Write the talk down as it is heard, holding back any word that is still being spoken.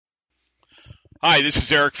Hi, this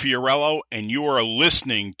is Eric Fiorillo, and you are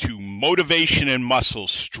listening to Motivation and Muscle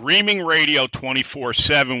streaming radio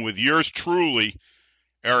 24/7 with yours truly,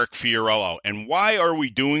 Eric Fiorillo. And why are we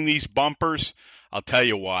doing these bumpers? I'll tell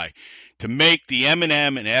you why. To make the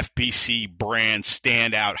M&M and FPC brand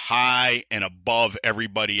stand out high and above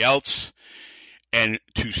everybody else, and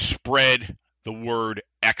to spread the word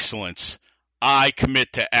excellence. I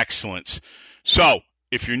commit to excellence. So,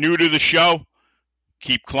 if you're new to the show,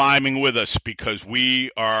 keep climbing with us because we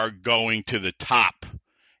are going to the top,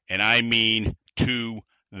 and I mean to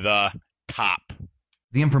the top.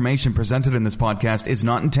 The information presented in this podcast is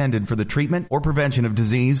not intended for the treatment or prevention of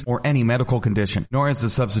disease or any medical condition, nor is a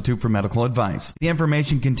substitute for medical advice. The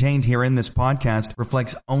information contained here in this podcast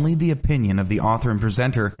reflects only the opinion of the author and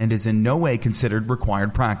presenter and is in no way considered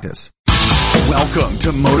required practice. Welcome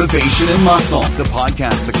to Motivation and Muscle, the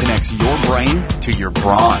podcast that connects your brain to your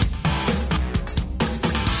brawn.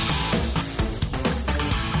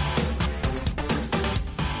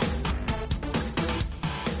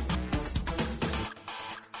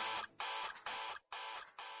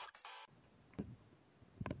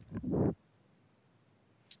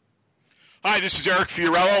 Hi, this is Eric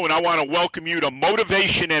Fiorillo, and I want to welcome you to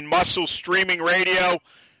Motivation and Muscle streaming radio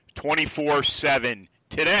 24/7.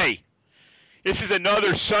 Today, this is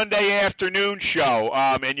another Sunday afternoon show,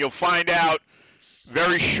 and you'll find out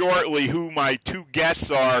very shortly who my two guests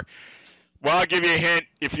are. Well, I'll give you a hint.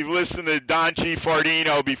 If you've listened to Don G.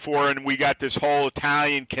 Fardino before and we got this whole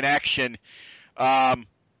Italian connection,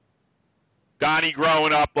 Donnie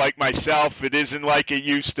growing up like myself, it isn't like it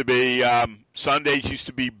used to be. Sundays used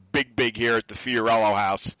to be big here at the Fiorillo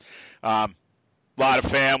house. A lot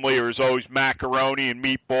of family. There was always macaroni and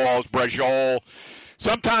meatballs, braciole.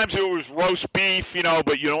 Sometimes it was roast beef,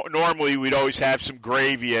 but normally we'd always have some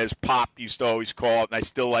gravy, as Pop used to always call it, and I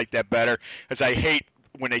still like that better, as I hate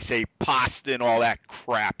when they say pasta and all that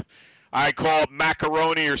crap. I call it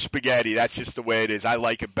macaroni or spaghetti. That's just the way it is. I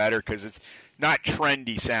like it better because it's not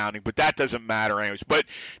trendy sounding, but that doesn't matter anyways. But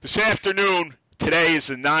this afternoon, today is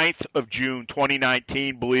the 9th of June,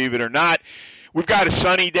 2019, believe it or not. We've got a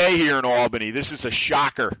sunny day here in Albany. This is a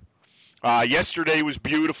shocker. Yesterday was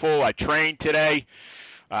beautiful. I trained today.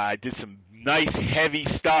 I did some nice heavy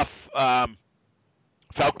stuff.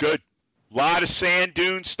 Felt good. A lot of sand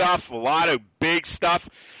dune stuff, a lot of big stuff.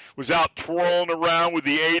 Was out twirling around with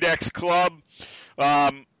the 8X club.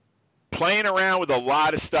 Playing around with a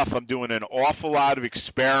lot of stuff. I'm doing an awful lot of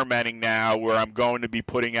experimenting now where I'm going to be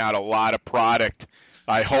putting out a lot of product,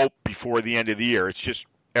 I hope, before the end of the year. It's just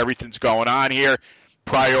everything's going on here.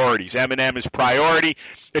 Priorities. M&M is priority.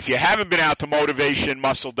 If you haven't been out to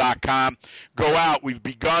motivationmuscle.com, go out. We've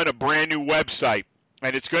begun a brand new website,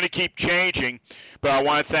 and it's going to keep changing, but I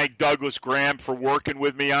want to thank Douglas Graham for working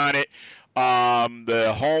with me on it.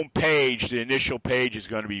 The home page, the initial page, is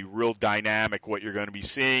going to be real dynamic, what you're going to be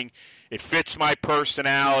seeing. It fits my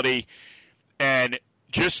personality, and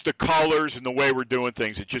just the colors and the way we're doing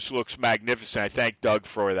things, it just looks magnificent. I thank Doug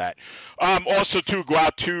for that. Also, too, go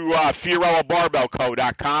out to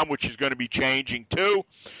FiorilloBarbellCo.com, which is going to be changing, too.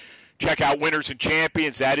 Check out Winners and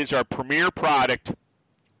Champions. That is our premier product.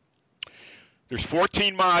 There's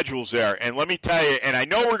 14 modules there, and let me tell you, and I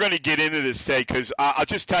know we're going to get into this today because I'll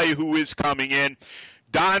just tell you who is coming in.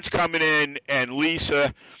 Don's coming in, and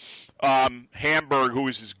Lisa Hamburg, who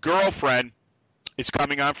is his girlfriend, is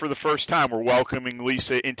coming on for the first time. We're welcoming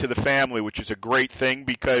Lisa into the family, which is a great thing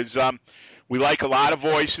because we like a lot of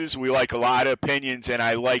voices, we like a lot of opinions, and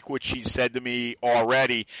I like what she said to me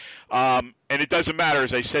already. And it doesn't matter,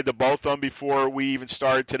 as I said to both of them before we even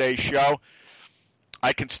started today's show,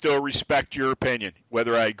 I can still respect your opinion,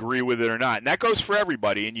 whether I agree with it or not. And that goes for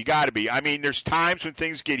everybody, and you got to be. I mean, there's times when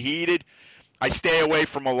things get heated. I stay away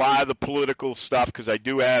from a lot of the political stuff because I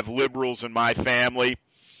do have liberals in my family.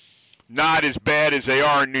 Not as bad as they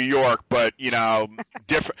are in New York, but,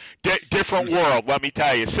 different world, let me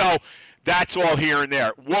tell you. So that's all here and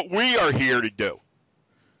there. What we are here to do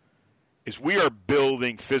is we are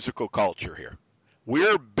building physical culture here.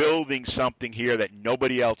 We're building something here that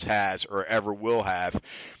nobody else has or ever will have,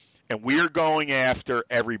 and we're going after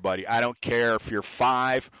everybody. I don't care if you're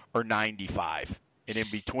 5 or 95 and in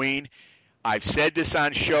between. I've said this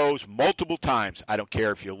on shows multiple times. I don't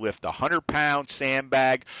care if you lift a 100-pound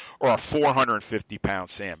sandbag or a 450-pound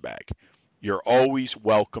sandbag. You're always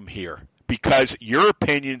welcome here because your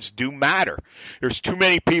opinions do matter. There's too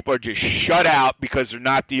many people are just shut out because they're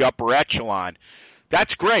not the upper echelon.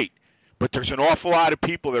 That's great. But there's an awful lot of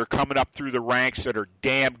people that are coming up through the ranks that are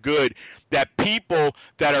damn good, that people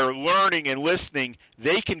that are learning and listening,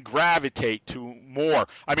 they can gravitate to more.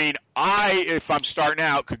 I mean, if I'm starting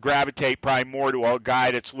out, could gravitate probably more to a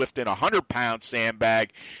guy that's lifting a 100-pound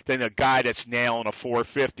sandbag than a guy that's nailing a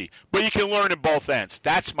 450. But you can learn in both ends.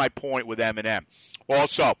 That's my point with M&M.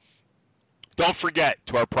 Also, don't forget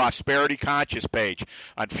to our Prosperity Conscious page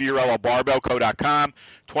on FiorilloBarbellCo.com.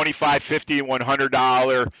 $25, $50, and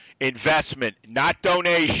 $100 investment, not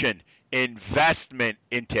donation, investment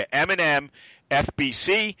into M&M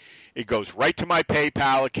FBC. It goes right to my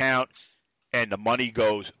PayPal account, and the money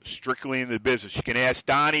goes strictly into the business. You can ask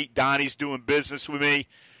Donnie. Donnie's doing business with me.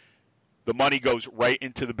 The money goes right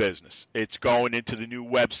into the business. It's going into the new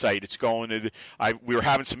website. It's going to we were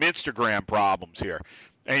having some Instagram problems here.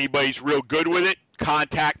 Anybody's real good with it,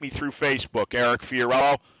 contact me through Facebook, Eric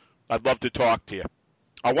Fiorillo. I'd love to talk to you.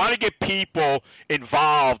 I want to get people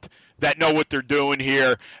involved that know what they're doing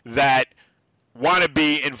here, that want to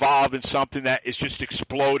be involved in something that is just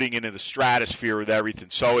exploding into the stratosphere with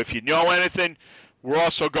everything. So if you know anything, we're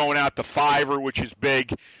also going out to Fiverr, which is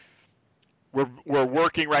big. We're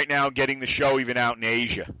working right now getting the show even out in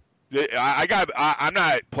Asia. I'm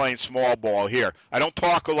not playing small ball here. I don't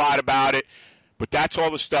talk a lot about it. But that's all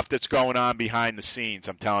the stuff that's going on behind the scenes,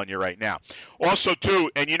 I'm telling you right now. Also, too,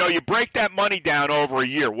 and you break that money down over a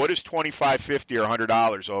year. What is $25, $50, or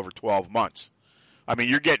 $100 over 12 months? I mean,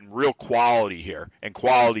 you're getting real quality here and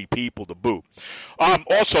quality people to boot.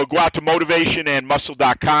 Also, go out to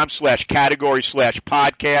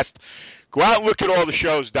motivationandmuscle.com/category/podcast. Go out and look at all the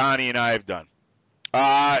shows Donnie and I have done.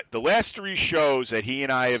 The last 3 shows that he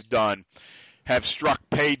and I have done have struck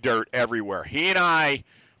pay dirt everywhere. He and I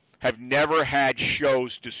have never had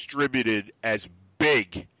shows distributed as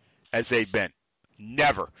big as they've been.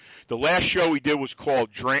 Never. The last show we did was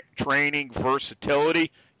called Training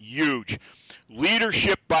Versatility. Huge.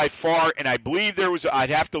 Leadership by far, and I believe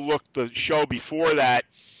I'd have to look the show before that.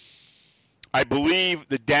 I believe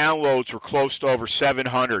the downloads were close to over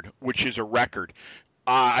 700, which is a record.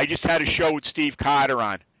 I just had a show with Steve Cotter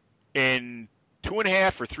on. In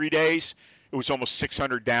 2.5 or 3 days, it was almost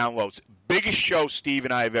 600 downloads. Biggest show Steve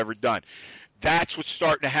and I have ever done. That's what's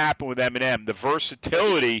starting to happen with M&M. The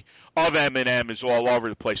versatility of M&M is all over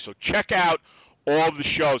the place. So check out all of the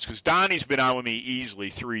shows, because Donnie's been on with me easily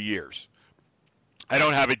 3 years. I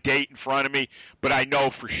don't have a date in front of me, but I know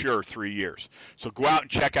for sure 3 years. So go out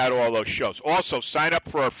and check out all those shows. Also, sign up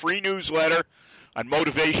for our free newsletter on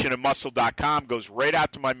motivationandmuscle.com. Goes right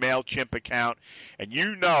out to my MailChimp account, and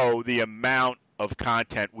you know the amount of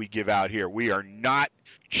content we give out here. We are not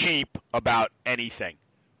cheap about anything.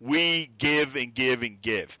 We give and give and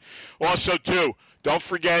give. Also, too, don't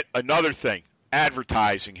forget another thing,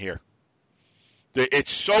 advertising here.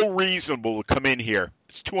 It's so reasonable to come in here.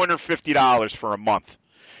 It's $250 for a month.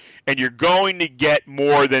 And you're going to get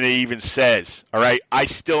more than it even says, all right? I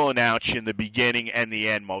still announce you in the beginning and the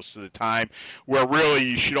end most of the time, where really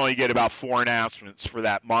you should only get about 4 announcements for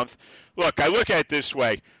that month. Look, I look at it this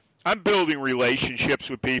way. I'm building relationships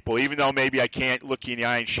with people, even though maybe I can't look you in the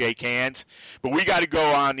eye and shake hands. But we got to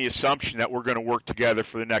go on the assumption that we're going to work together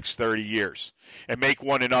for the next 30 years and make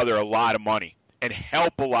one another a lot of money and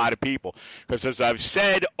help a lot of people. Because as I've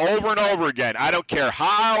said over and over again, I don't care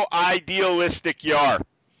how idealistic you are,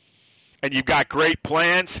 and you've got great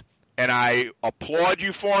plans, and I applaud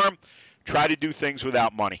you for them, try to do things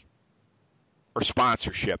without money or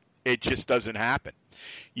sponsorship. It just doesn't happen.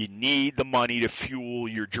 You need the money to fuel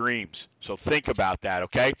your dreams. So think about that,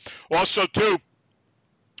 okay? Also, too,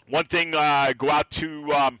 one thing, go out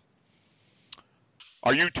to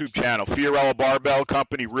our YouTube channel, Fiorillo Barbell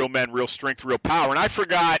Company, Real Men, Real Strength, Real Power. And I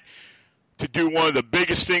forgot to do one of the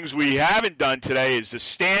biggest things we haven't done today is to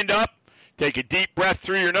stand up, take a deep breath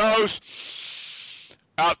through your nose,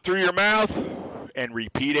 out through your mouth, and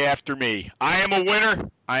repeat after me. I am a winner.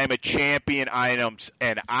 I am a champion.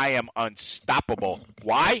 And I am unstoppable.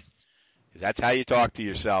 Why? Because that's how you talk to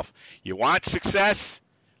yourself. You want success?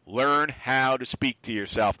 Learn how to speak to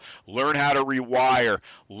yourself. Learn how to rewire.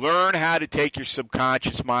 Learn how to take your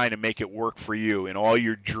subconscious mind and make it work for you and all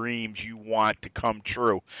your dreams you want to come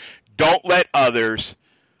true. Don't let others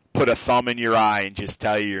put a thumb in your eye and just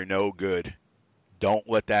tell you you're no good. Don't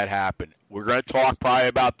let that happen. We're going to talk probably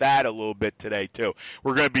about that a little bit today, too.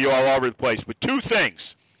 We're going to be all over the place. But 2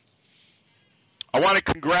 things. I want to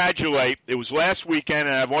congratulate. It was last weekend,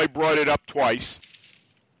 and I've only brought it up twice.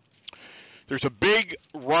 There's a big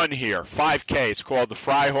run here, 5K. It's called the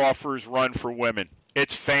Freihofer's Run for Women.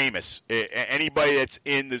 It's famous. Anybody that's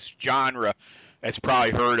in this genre has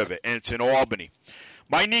probably heard of it, and it's in Albany.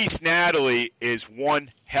 My niece Natalie is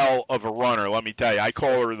one hell of a runner, let me tell you. I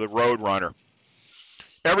call her the road runner.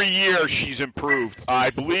 Every year she's improved. I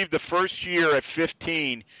believe the first year at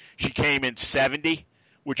 15, she came in 70,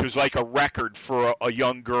 which was like a record for a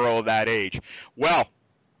young girl of that age. Well,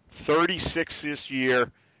 36 this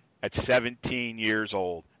year at 17 years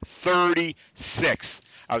old. 36.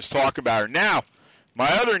 I was talking about her. Now, my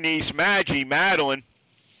other niece, Madeline,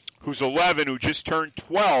 who's 11, who just turned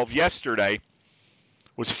 12 yesterday,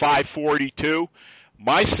 was 5:42.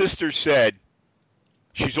 My sister said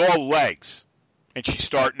she's all legs, and she's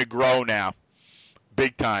starting to grow now,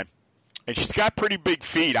 big time. And she's got pretty big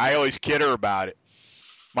feet. I always kid her about it.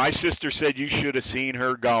 My sister said you should have seen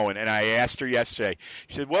her going, and I asked her yesterday.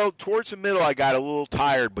 She said, well, towards the middle I got a little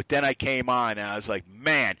tired, but then I came on, and I was like,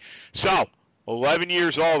 man. So, 11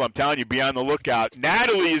 years old, I'm telling you, be on the lookout.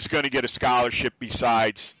 Natalie is going to get a scholarship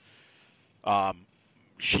besides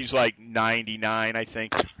she's like 99, I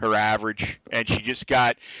think, her average, and she's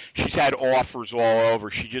had offers all over.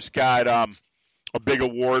 She just got a big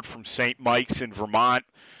award from St. Mike's in Vermont.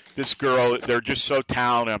 This girl, they're just so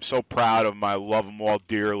talented. I'm so proud of them. I love them all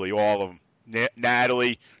dearly, all of them.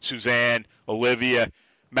 Natalie, Suzanne, Olivia,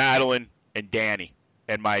 Madeline, and Danny.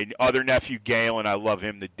 And my other nephew, Galen, I love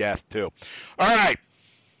him to death, too. All right.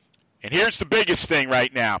 And here's the biggest thing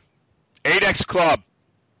right now. 8X Club.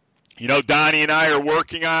 You know, Donnie and I are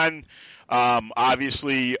working on,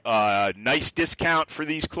 obviously, a nice discount for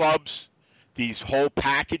these clubs, these whole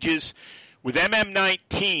packages. With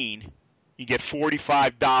MM19, you get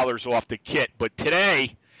 $45 off the kit. But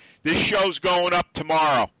today, this show's going up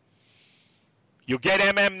tomorrow. You'll get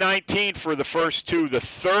MM19 for the first two. The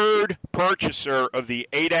third purchaser of the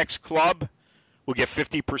 8X Club will get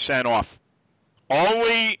 50% off.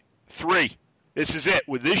 Only 3. This is it.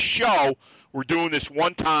 With this show, we're doing this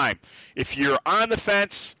one time. If you're on the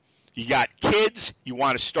fence, you got kids, you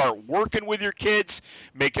want to start working with your kids,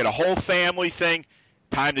 make it a whole family thing,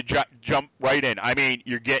 time to jump right in. I mean,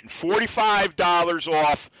 you're getting $45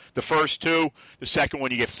 off the first two. The second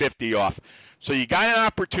one, you get $50 off. So you got an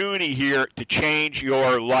opportunity here to change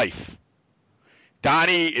your life.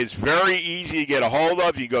 Donnie is very easy to get a hold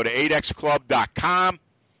of. You go to 8xclub.com.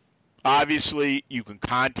 Obviously, you can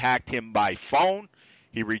contact him by phone.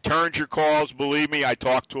 He returns your calls. Believe me, I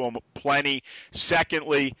talk to him plenty.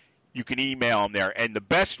 Secondly, you can email him there. And the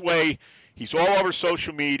best way, he's all over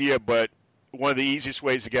social media, but one of the easiest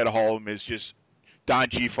ways to get a hold of him is just Don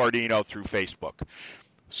G. Fardino through Facebook.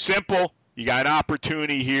 Simple. You got an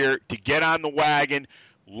opportunity here to get on the wagon,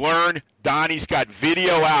 learn. Donnie's got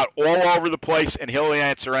video out all over the place, and he'll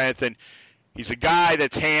answer anything. He's a guy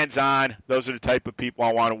that's hands-on. Those are the type of people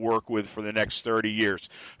I want to work with for the next 30 years.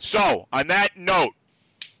 So, on that note,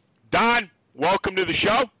 Don, welcome to the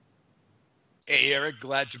show. Hey, Eric.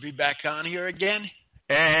 Glad to be back on here again.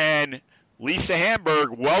 And Lisa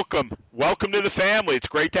Hamburg, welcome. Welcome to the family. It's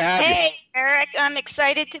great to have you. Hey, Eric. I'm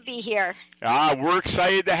excited to be here. We're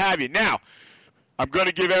excited to have you. Now, I'm going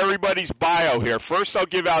to give everybody's bio here. First, I'll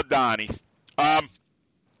give out Donnie's.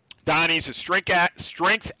 Donnie's a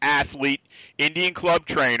strength athlete, Indian club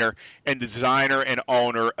trainer, and designer and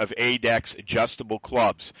owner of ADEX adjustable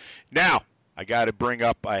clubs. Now, I got to bring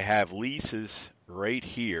up, I have Lisa's right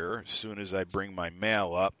here as soon as I bring my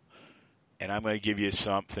mail up, and I'm going to give you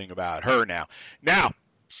something about her now. Now,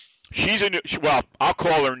 she's I'll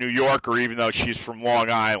call her New Yorker even though she's from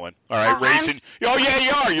Long Island. All right, oh yeah,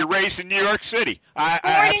 you are. You're raised in New York City. Born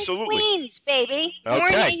Absolutely. in Queens, baby. Okay.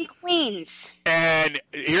 Born in Queens. And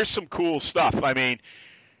here's some cool stuff. I mean,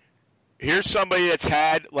 here's somebody that's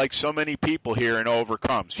had, like so many people here, and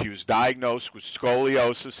overcomes. She was diagnosed with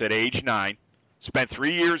scoliosis at age 9, spent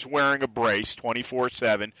 3 years wearing a brace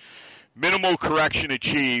 24/7, minimal correction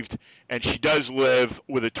achieved, and she does live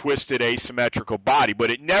with a twisted asymmetrical body.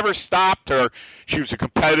 But it never stopped her. She was a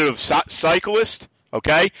competitive cyclist,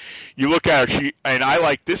 okay? You look at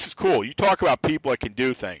her, this is cool. You talk about people that can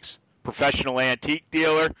do things. Professional antique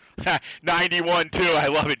dealer, 91 too. I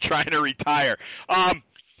love it, trying to retire.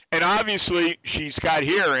 And obviously, she's got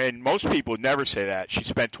here, and most people would never say that. She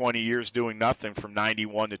spent 20 years doing nothing from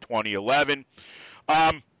 91 to 2011.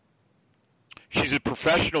 She's a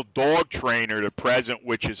professional dog trainer to present,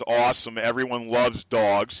 which is awesome. Everyone loves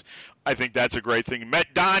dogs. I think that's a great thing.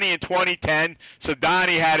 Met Donnie in 2010, so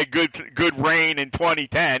Donnie had a good reign in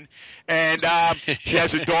 2010. And she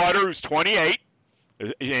has a daughter who's 28,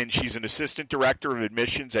 and she's an assistant director of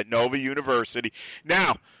admissions at Nova University.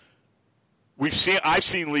 Now, I've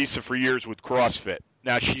seen Lisa for years with CrossFit.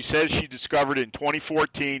 Now, she says she discovered it in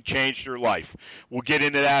 2014, changed her life. We'll get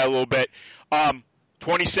into that a little bit.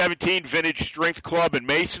 2017 Vintage Strength Club and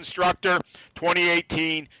Mace instructor.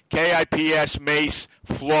 2018 KIPS Mace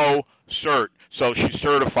Flow Cert. So she's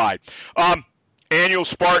certified. Annual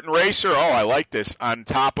Spartan Racer. Oh, I like this. On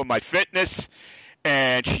top of my fitness.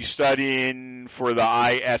 And she's studying for the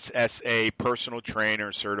ISSA Personal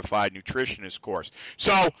Trainer Certified Nutritionist course.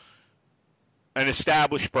 So, an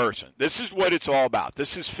established person. This is what it's all about.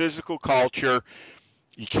 This is physical culture.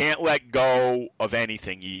 You can't let go of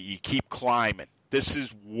anything. You keep climbing. This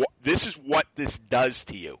is what this does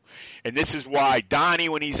to you. And this is why Donnie,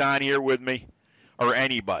 when he's on here with me, or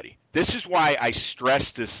anybody, this is why I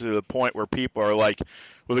stress this to the point where people are like,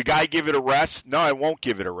 will the guy give it a rest? No, I won't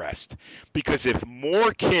give it a rest. Because if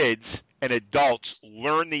more kids and adults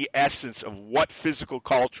learn the essence of what physical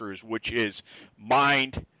culture is, which is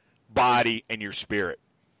mind, body, and your spirit,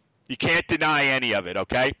 you can't deny any of it,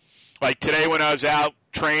 okay? Like today when I was out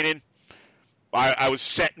training, I was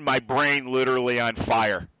setting my brain literally on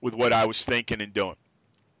fire with what I was thinking and doing.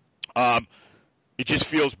 It just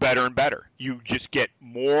feels better and better. You just get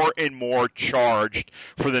more and more charged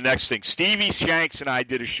for the next thing. Stevie Shanks and I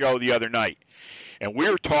did a show the other night, and we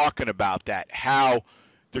were talking about that, how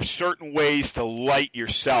there's certain ways to light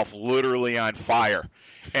yourself literally on fire,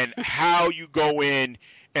 and how you go in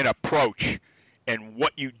and approach, and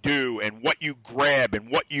what you do, and what you grab, and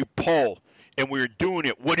what you pull. And when you're doing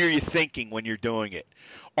it, what are you thinking when you're doing it?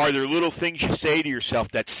 Are there little things you say to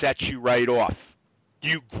yourself that sets you right off?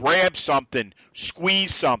 You grab something,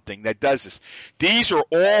 squeeze something that does this. These are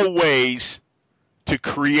all ways to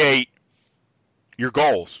create your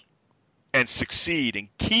goals and succeed and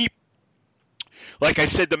keep, like I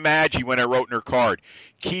said to Maggie when I wrote in her card,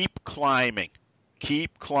 keep climbing.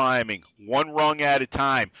 Keep climbing, one rung at a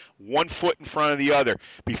time, one foot in front of the other.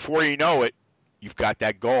 Before you know it, you've got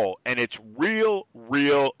that goal. And it's real,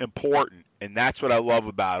 real important. And that's what I love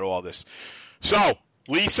about all this. So,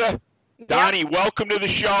 Lisa, Donnie, welcome to the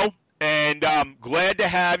show, and I'm glad to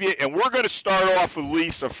have you. And we're going to start off with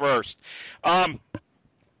Lisa first.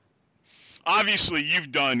 Obviously,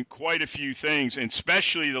 you've done quite a few things, and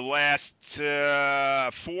especially the last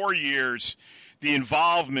 4 years, the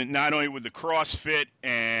involvement not only with the CrossFit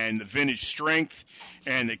and the Vintage Strength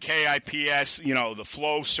and the KIPS, the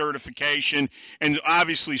Flow certification, and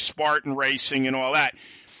obviously Spartan Racing and all that.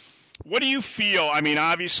 What do you feel? I mean,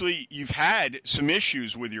 obviously, you've had some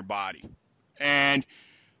issues with your body. And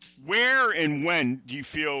where and when do you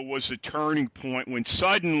feel was the turning point when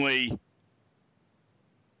suddenly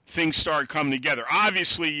things started coming together?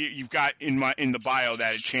 Obviously, you've got in the bio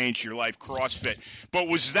that it changed your life, CrossFit. But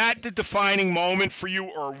was that the defining moment for you,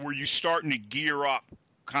 or were you starting to gear up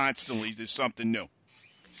constantly to something new?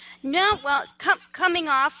 No, well, coming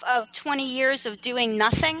off of 20 years of doing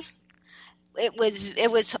nothing, it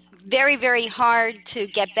was very, very hard to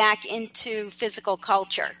get back into physical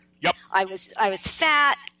culture. Yep. I was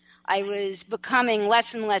fat. I was becoming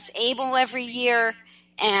less and less able every year.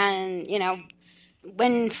 And,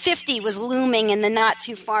 when 50 was looming in the not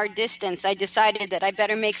too far distance, I decided that I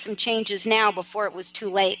better make some changes now before it was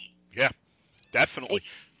too late. Yeah, definitely.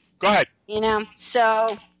 Go ahead.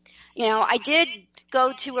 So, I did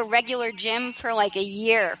go to a regular gym for like a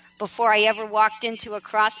year before I ever walked into a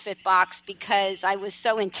CrossFit box because I was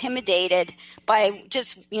so intimidated by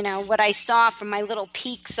just, what I saw from my little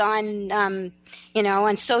peaks on,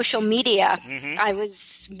 on social media. Mm-hmm. I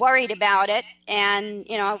was worried about it. And,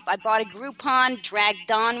 I bought a Groupon, dragged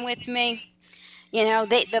Don with me.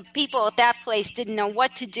 The people at that place didn't know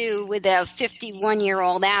what to do with a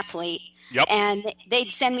 51-year-old athlete. Yep. And they'd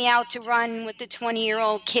send me out to run with the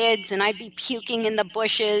 20-year-old kids, and I'd be puking in the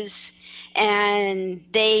bushes. And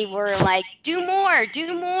they were like, "Do more,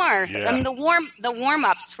 do more." Yeah. I mean, the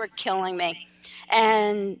warm-ups were killing me,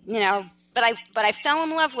 and but I fell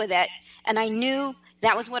in love with it, and I knew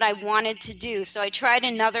that was what I wanted to do. So I tried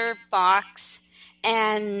another box,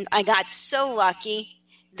 and I got so lucky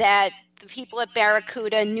that the people at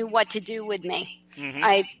Barracuda knew what to do with me. Mm-hmm.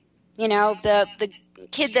 The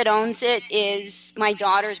kid that owns it is my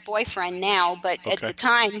daughter's boyfriend now, but Okay. at the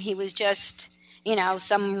time he was just,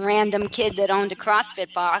 some random kid that owned a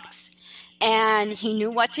CrossFit box, and he knew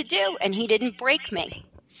what to do, and he didn't break me.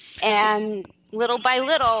 And little by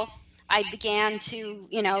little, I began to,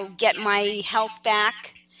 get my health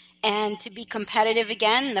back and to be competitive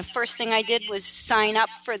again. The first thing I did was sign up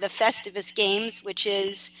for the Festivus Games, which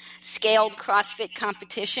is scaled CrossFit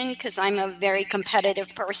competition, because I'm a very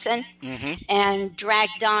competitive person, Mm-hmm. and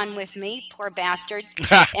dragged Don with me, poor bastard.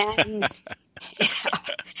 And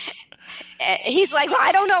he's like, "Well,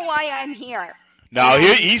 I don't know why I'm here." No,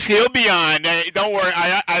 he'll be on. Don't worry.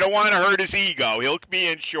 I don't want to hurt his ego. He'll be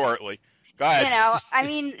in shortly. Go ahead. I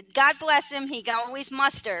mean, God bless him. He always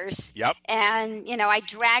musters. Yep. And, I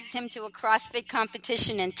dragged him to a CrossFit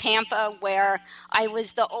competition in Tampa where I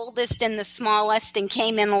was the oldest and the smallest and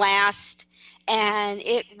came in last. And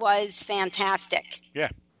it was fantastic. Yeah.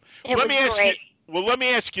 It was great. Let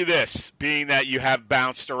me ask you this, being that you have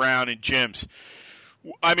bounced around in gyms.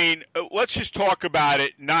 I mean, let's just talk about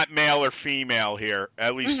it, not male or female here,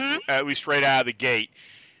 at least right out of the gate.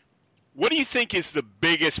 What do you think is the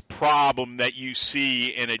biggest problem that you see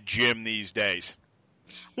in a gym these days?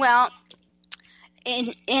 Well,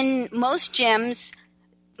 in most gyms,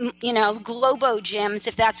 Globo gyms,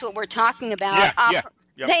 if that's what we're talking about,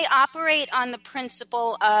 Yep. They operate on the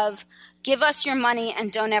principle of give us your money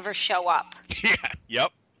and don't ever show up. Yeah,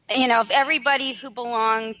 yep. If everybody who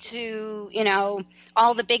belonged to,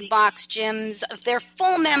 all the big box gyms, if their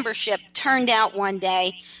full membership turned out one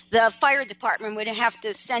day, the fire department would have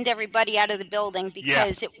to send everybody out of the building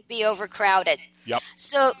because it would be overcrowded. Yep.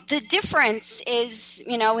 So the difference is,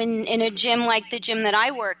 in a gym like the gym that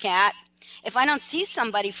I work at, if I don't see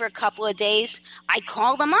somebody for a couple of days, I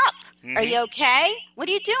call them up. Mm-hmm. Are you okay? What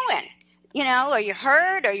are you doing? Are you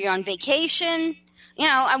hurt? Are you on vacation?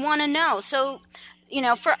 I want to know. So,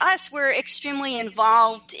 for us, we're extremely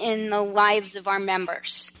involved in the lives of our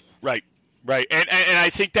members. Right. And I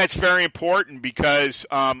think that's very important because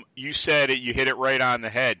you said it, you hit it right on the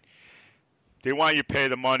head. They want you to pay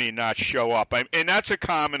the money and not show up. And that's a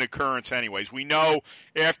common occurrence anyways. We know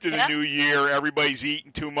after the new year, everybody's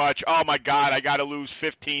eating too much. Oh, my God, I got to lose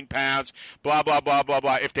 15 pounds, blah, blah, blah, blah,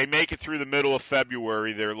 blah. If they make it through the middle of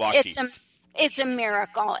February, they're lucky. It's a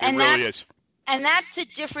miracle. It really is. And that's a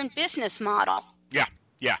different business model.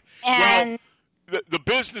 Yeah. And the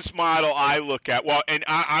business model I look at, and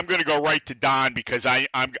I'm going to go right to Don because I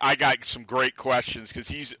got some great questions because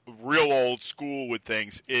he's real old school with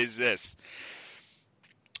things, is this.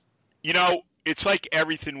 It's like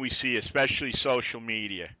everything we see, especially social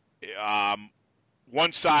media.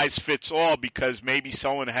 One size fits all because maybe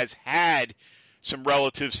someone has had some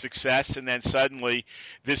relative success and then suddenly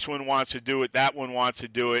this one wants to do it, that one wants to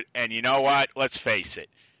do it, and you know what? Let's face it.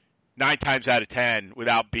 9 times out of 10,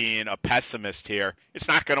 without being a pessimist here, it's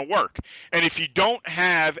not going to work. And if you don't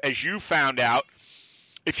have, as you found out,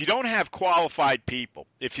 if you don't have qualified people,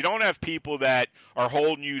 if you don't have people that are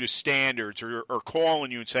holding you to standards or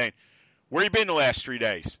calling you and saying, where you been the last 3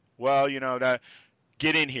 days? Well,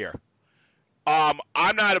 get in here.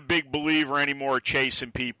 I'm not a big believer anymore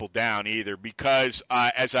chasing people down either because,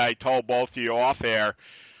 as I told both of you off air,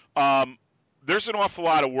 there's an awful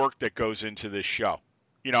lot of work that goes into this show.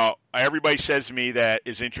 Everybody says to me that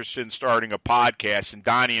is interested in starting a podcast, and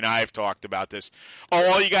Donnie and I have talked about this.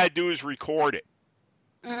 Oh, all you got to do is record it.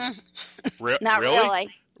 Not really.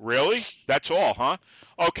 Really? That's all, huh?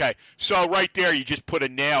 Okay. So right there, you just put a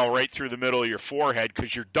nail right through the middle of your forehead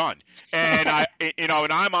because you're done. And and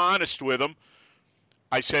I'm honest with them.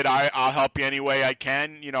 I said I'll help you any way I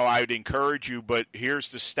can. I would encourage you, but here's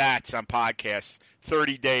the stats on podcasts.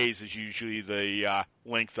 30 days is usually the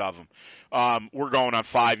length of them. We're going on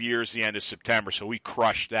 5 years the end of September, so we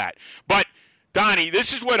crushed that. But, Donnie,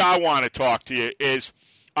 this is what I want to talk to you is,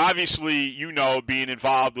 obviously, being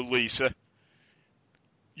involved with Lisa,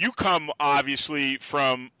 you come, obviously,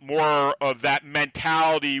 from more of that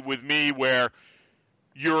mentality with me where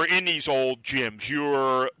you're in these old gyms. You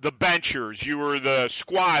were the benchers. You were the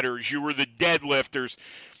squatters. You were the deadlifters.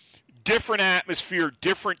 Different atmosphere,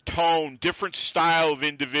 different tone, different style of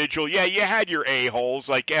individual. Yeah, you had your a-holes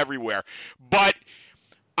like everywhere. But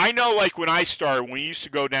I know like when I started, when we used to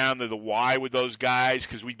go down to the Y with those guys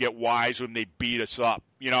because we'd get Ys when they beat us up,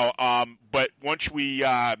 but once we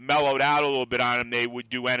mellowed out a little bit on them, they would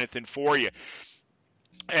do anything for you.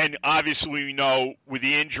 And obviously we know with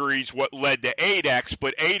the injuries what led to 8X,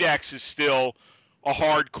 but 8X is still a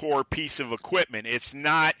hardcore piece of equipment. It's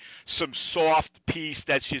not some soft piece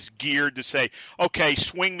that's just geared to say, okay,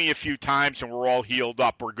 swing me a few times and we're all healed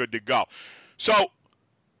up, we're good to go. So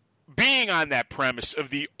being on that premise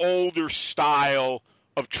of the older style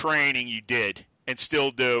of training you did and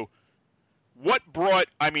still do, what brought,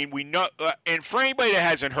 we know, and for anybody that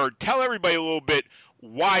hasn't heard, tell everybody a little bit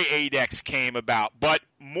why 8X came about. But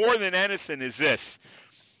more than anything is this,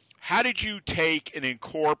 how did you take and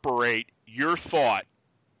incorporate your thought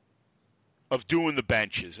of doing the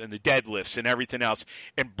benches and the deadlifts and everything else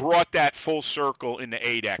and brought that full circle into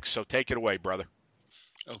 8X? So take it away, brother.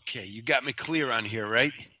 Okay, you got me clear on here,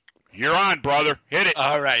 right? You're on, brother. Hit it.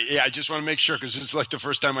 All right. Yeah, I just want to make sure because this is like the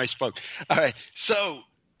first time I spoke. All right. So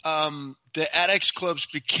the 8X clubs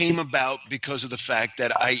became about because of the fact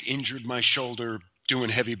that I injured my shoulder doing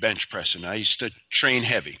heavy bench pressing. I used to train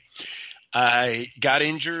heavy. I got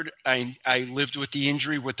injured. I lived with the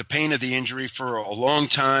injury, with the pain of the injury for a long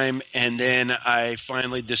time. And then I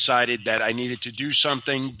finally decided that I needed to do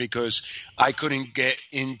something because I couldn't get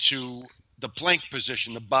into the plank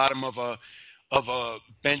position, the bottom of a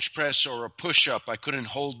bench press or a push-up. I couldn't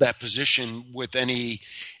hold that position with it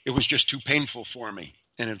was just too painful for me.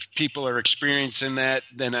 And if people are experiencing that,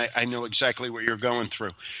 then I know exactly what you're going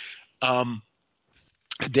through.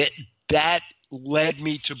 That led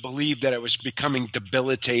me to believe that I was becoming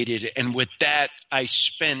debilitated. And with that, I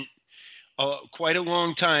spent quite a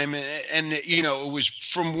long time. And, it was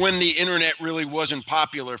from when the internet really wasn't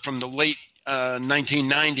popular, from the late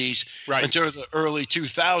 1990s until the early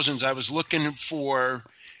 2000s. I was looking for,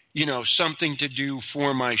 something to do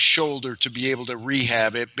for my shoulder to be able to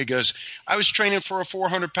rehab it, because I was training for a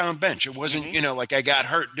 400-pound bench. It wasn't, like I got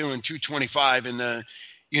hurt doing 225 in the,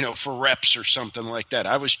 for reps or something like that.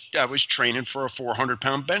 I was training for a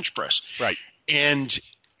 400-pound bench press. Right. And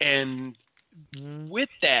with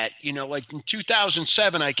that, like in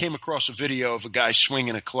 2007, I came across a video of a guy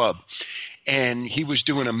swinging a club, and he was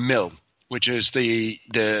doing a mill, which is the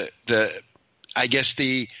I guess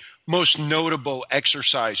the most notable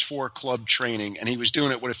exercise for club training. And he was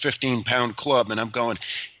doing it with a 15-pound club. And I'm going,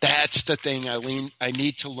 that's the thing I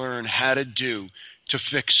need to learn how to do to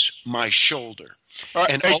fix my shoulder. All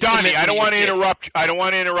right. And hey, Donnie, I don't want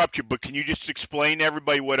to interrupt you, but can you just explain to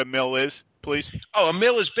everybody what a mill is, please? Oh, a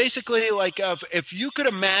mill is basically like if you could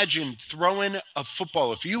imagine throwing a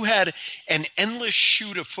football, if you had an endless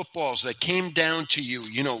chute of footballs that came down to you,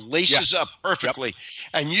 laces up perfectly,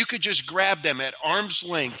 and you could just grab them at arm's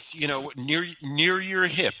length, near your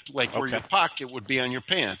hip, like where your pocket would be on your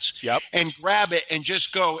pants, and grab it and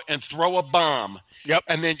just go and throw a bomb.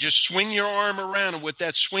 And then just swing your arm around, and with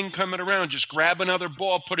that swing coming around, just grab another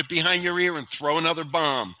ball, put it behind your ear, and throw another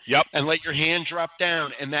bomb. And let your hand drop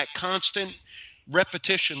down. And that constant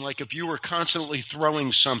repetition, like if you were constantly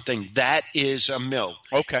throwing something, that is a mill.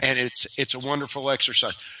 And it's a wonderful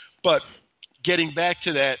exercise. But getting back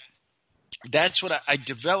to that, that's what I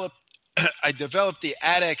developed. I developed the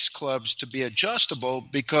ADX clubs to be adjustable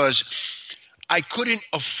because I couldn't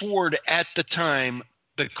afford at the time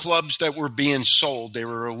the clubs that were being sold. They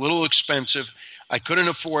were a little expensive. I couldn't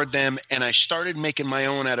afford them, and I started making my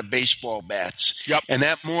own out of baseball bats. And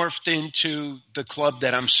that morphed into the club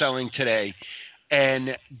that I'm selling today.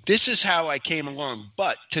 And this is how I came along.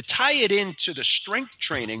 But to tie it into the strength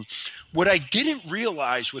training, what I didn't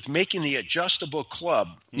realize with making the adjustable club,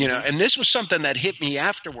 and this was something that hit me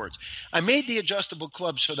afterwards. I made the adjustable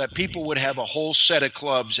club so that people would have a whole set of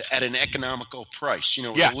clubs at an economical price. It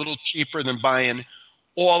was a little cheaper than buying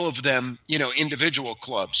all of them, individual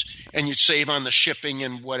clubs, and you'd save on the shipping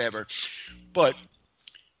and whatever. But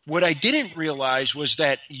what I didn't realize was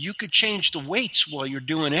that you could change the weights while you're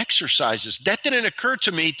doing exercises. That didn't occur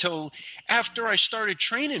to me till after I started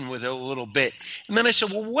training with it a little bit. And then I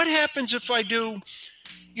said, well, what happens if I do,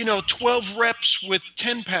 12 reps with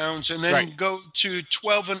 10 pounds and then go to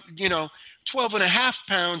 12 and a half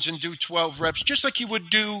pounds and do 12 reps, just like you would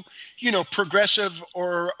do, progressive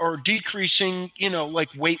or decreasing, like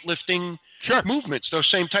weightlifting movements, those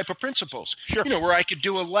same type of principles, where I could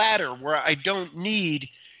do a ladder where I don't need,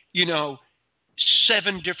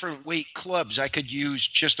 7 different weight clubs. I could use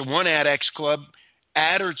just the one ADX club,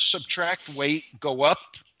 add or subtract weight, go up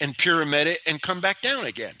and pyramid it and come back down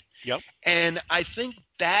again. And I think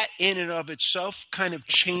that in and of itself kind of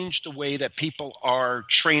changed the way that people are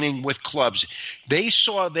training with clubs. They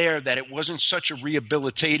saw there that it wasn't such a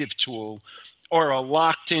rehabilitative tool or a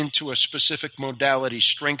locked into a specific modality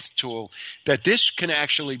strength tool, that this can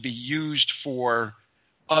actually be used for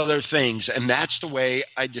other things. And that's the way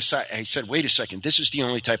I said, wait a second, this is the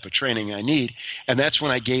only type of training I need. And that's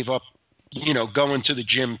when I gave up, going to the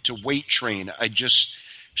gym to weight train. I just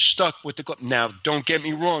stuck with the club. Now, don't get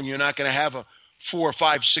me wrong. You're not going to have a 400,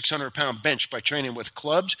 500, 600-pound bench by training with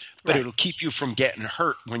clubs, but it'll keep you from getting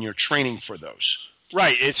hurt when you're training for those.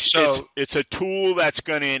 Right. It's a tool that's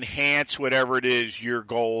going to enhance whatever it is your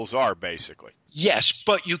goals are, basically. Yes,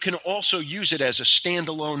 but you can also use it as a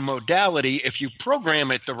standalone modality if you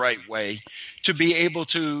program it the right way to be able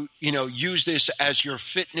to, use this as your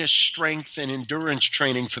fitness, strength, and endurance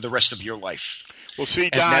training for the rest of your life. Well, see,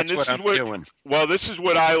 Don, this is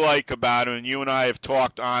what I like about it, and you and I have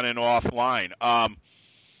talked on and offline.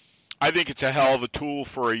 I think it's a hell of a tool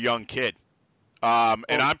for a young kid. And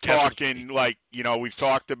I'm talking like, we've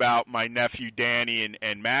talked about my nephew Danny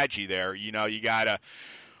and Maggie there. You got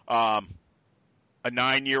a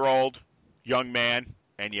 9-year-old young man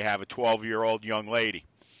and you have a 12-year-old young lady.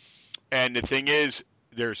 And the thing is,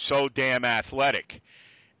 they're so damn athletic.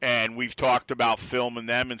 and we've talked about filming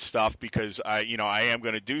them and stuff because I am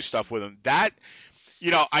going to do stuff with them. That,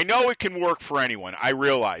 I know it can work for anyone. I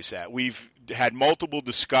realize that. We've had multiple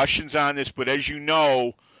discussions on this, but as you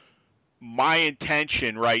know, my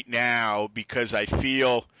intention right now, because I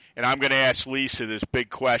feel, and I'm going to ask Lisa this big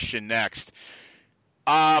question next.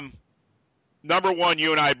 Number one,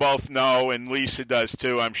 you and I both know, and Lisa does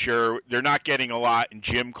too, I'm sure, they're not getting a lot in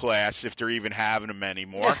gym class if they're even having them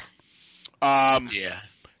anymore. Yeah.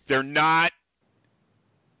 They're not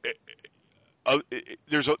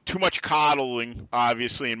there's too much coddling,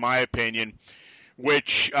 obviously, in my opinion,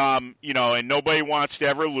 which, and nobody wants to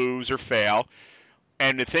ever lose or fail.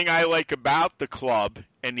 And the thing I like about the club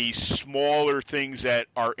and these smaller things that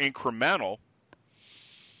are incremental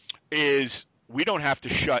is we don't have to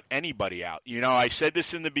shut anybody out. I said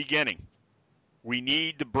this in the beginning. We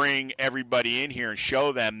need to bring everybody in here and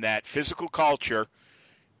show them that physical culture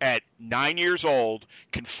at 9 years old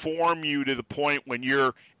can form you to the point when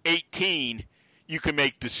you're 18, you can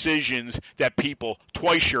make decisions that people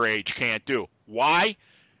twice your age can't do. Why?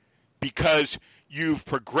 Because you've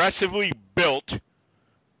progressively built,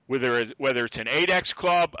 whether it's an 8X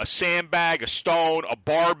club, a sandbag, a stone, a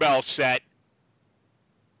barbell set,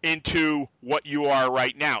 into what you are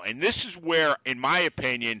right now. And this is where, in my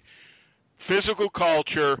opinion, physical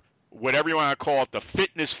culture, whatever you want to call it, the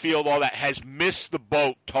fitness field, all that, has missed the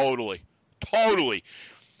boat totally. Totally.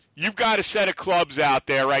 You've got a set of clubs out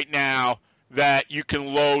there right now that you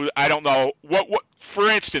can load. I don't know. What for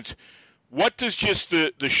instance, what does just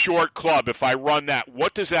the short club, if I run that,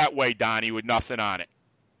 what does that weigh, Donnie, with nothing on it?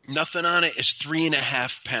 Nothing on it is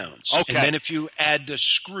 3.5 pounds. Okay. And then if you add the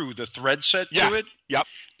screw, the thread set to it, yep,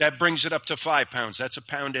 that brings it up to 5 pounds. That's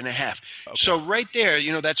 1.5 pounds. Okay. So right there,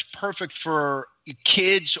 that's perfect for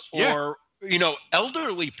kids or,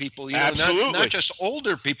 elderly people. Absolutely. Not just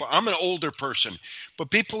older people. I'm an older person, but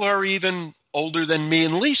people are even older than me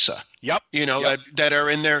and Lisa. Yep. That are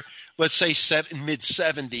in their, let's say,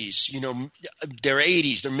 mid-70s, their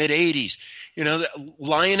 80s, their mid-80s.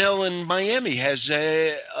 Lionel in Miami has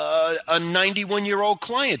a 91-year-old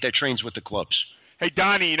client that trains with the clubs. Hey,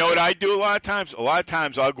 Donnie, you know what I do a lot of times? A lot of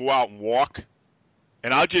times I'll go out and walk,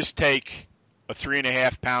 and I'll just take a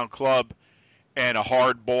 3.5-pound club and a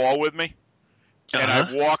hard ball with me, and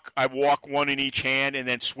I walk one in each hand and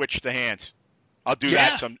then switch the hands. I'll do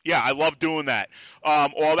that. I love doing that.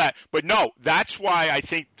 All that. But no, that's why I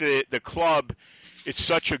think the club is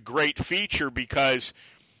such a great feature, because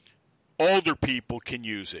older people can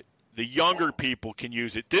use it. The younger people can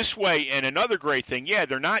use it this way. And another great thing,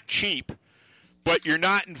 they're not cheap, but you're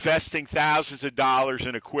not investing thousands of dollars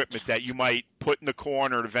in equipment that you might put in the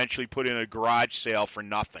corner and eventually put in a garage sale for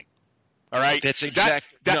nothing. All right? That's exactly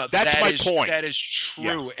that's my point. That is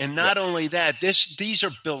true. Yeah. And not only that, these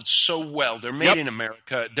are built so well. They're made in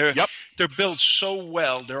America. They're built so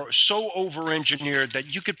well. They're so over-engineered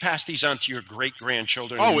that you could pass these on to your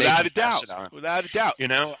great-grandchildren. Oh, without a doubt. Without a doubt.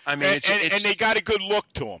 And they got a good look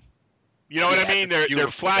to them. You know what I mean? They're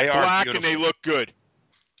flat black and they look good.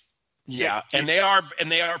 Yeah, and they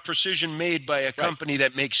are precision made by a company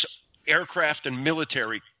that makes aircraft and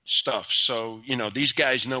military stuff. So, these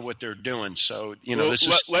guys know what they're doing. So,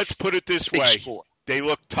 let's put it this way. Sport. They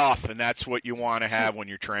look tough, and that's what you want to have when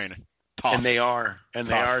you're training. Tough. And they are. And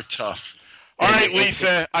tough. They are tough. All right,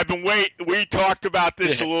 Lisa, I've been waiting. We talked about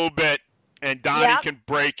this a little bit, and Donnie can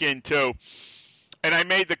break in too. And I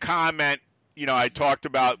made the comment, I talked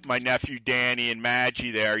about my nephew Danny and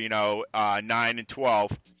Maggie there, 9 and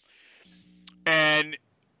 12. And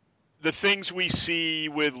the things we see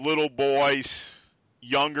with little boys,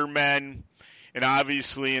 younger men, and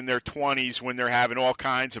obviously in their 20s when they're having all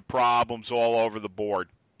kinds of problems all over the board.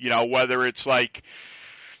 Whether it's like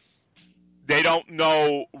they don't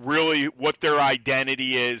know really what their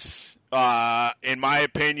identity is. In my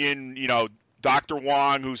opinion, Dr.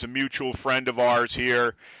 Wong, who's a mutual friend of ours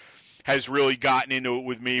here, has really gotten into it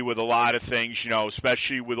with me with a lot of things,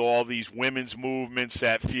 especially with all these women's movements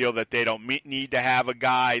that feel that they don't need to have a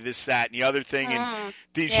guy, this, that, and the other thing. And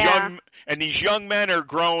these young men are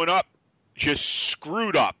growing up just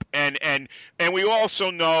screwed up. And we also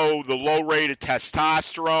know the low rate of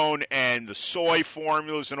testosterone and the soy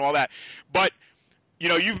formulas and all that. But,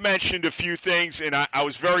 you've mentioned a few things, and I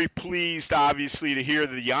was very pleased, obviously, to hear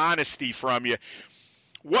the honesty from you.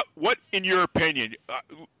 What in your opinion,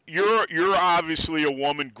 you're obviously a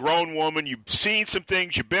woman, grown woman, you've seen some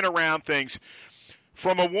things, you've been around things.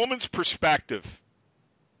 From a woman's perspective,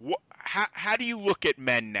 how do you look at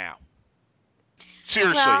men now?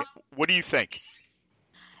 Seriously, what do you think?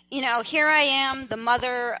 Here I am, the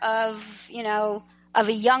mother of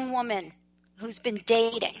a young woman who's been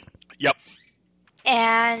dating. Yep.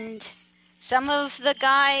 And some of the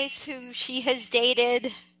guys who she has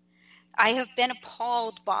dated, I have been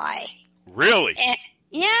appalled by. Really? And,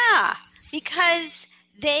 yeah, because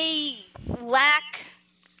they lack,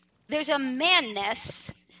 there's a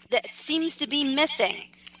manness that seems to be missing.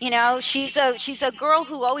 You know, she's a girl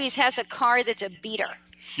who always has a car that's a beater.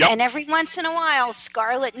 Yep. And every once in a while,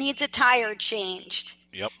 Scarlett needs a tire changed.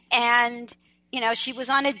 Yep. And, you know, she was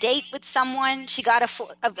on a date with someone. She got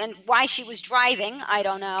and why she was driving, I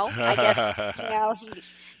don't know. I guess, you know, he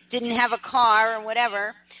didn't have a car or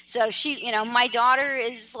whatever. So she, you know, my daughter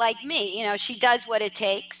is like me. You know, she does what it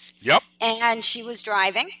takes. Yep. And she was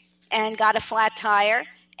driving and got a flat tire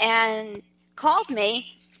and called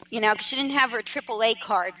me, you know, because she didn't have her AAA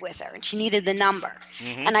card with her and she needed the number.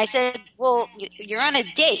 Mm-hmm. And I said, well, you're on a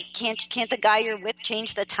date. Can't the guy you're with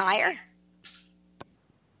change the tire?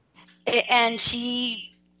 And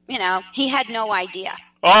she, you know, he had no idea.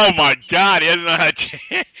 Oh, my God. He doesn't know how to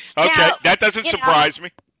Okay, now, that doesn't surprise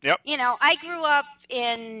me. Yep. You know, I grew up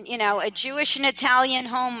in, you know, a Jewish and Italian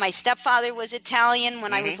home. My stepfather was Italian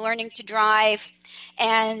when I was learning to drive.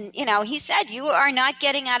 And, you know, he said, you are not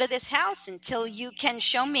getting out of this house until you can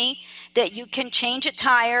show me that you can change a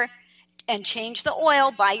tire and change the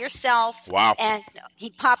oil by yourself. Wow. And he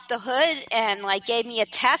popped the hood and, like, gave me a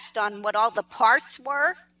test on what all the parts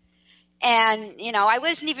were. And, you know, I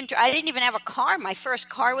didn't even have a car. My first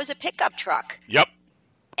car was a pickup truck. Yep.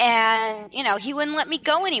 And, you know, he wouldn't let me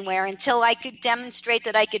go anywhere until I could demonstrate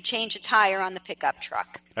that I could change a tire on the pickup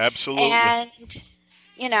truck. Absolutely. And,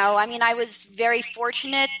 you know, I mean, I was very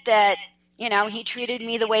fortunate that, you know, he treated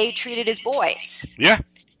me the way he treated his boys. Yeah.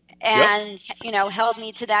 And, you know, held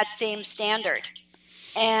me to that same standard.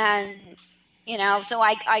 And, you know, so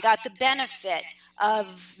I got the benefit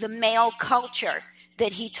of the male culture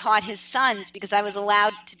that he taught his sons because I was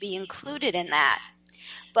allowed to be included in that.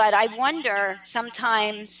 But I wonder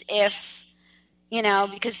sometimes if, you know,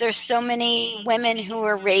 because there's so many women who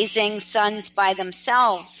are raising sons by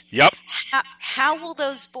themselves. Yep. How will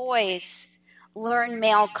those boys learn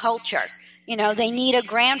male culture? You know, they need a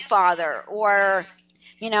grandfather or,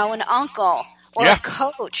 you know, an uncle or a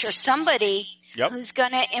coach or somebody who's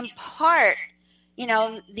going to impart, you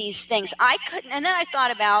know, these things. I couldn't. And then I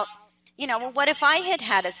thought about, you know, well, what if I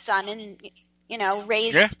had a son and, you know,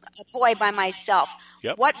 raised a boy by myself?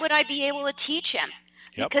 Yep. What would I be able to teach him?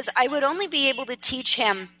 Yep. Because I would only be able to teach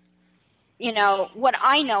him, you know, what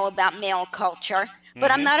I know about male culture,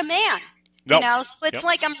 but I'm not a man. Nope. You know, so it's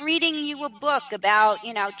like I'm reading you a book about,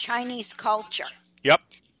 you know, Chinese culture. Yep.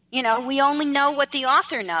 You know, we only know what the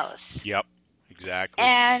author knows. Yep. Exactly.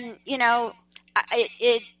 And, you know,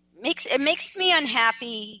 it makes me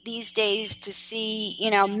unhappy these days to see,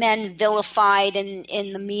 you know, men vilified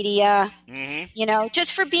in the media, you know,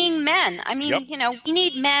 just for being men. I mean, you know, we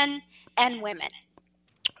need men and women.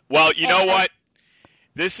 Well, you know what?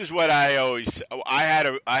 This is what I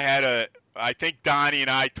think Donnie and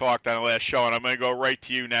I talked on the last show, and I'm going to go right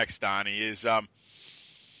to you next, Donnie, is I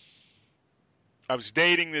was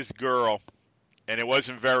dating this girl, and it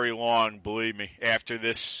wasn't very long, believe me, after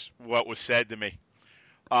what was said to me.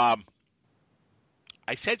 I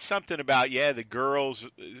said something about, the girls,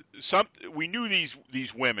 we knew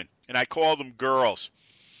these women, and I called them girls.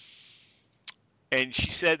 And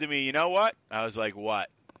she said to me, you know what? I was like, what?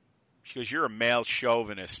 She goes, you're a male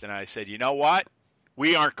chauvinist. And I said, you know what?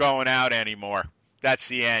 We aren't going out anymore. That's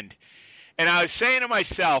the end. And I was saying to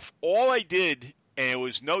myself, all I did, and it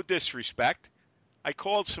was no disrespect, I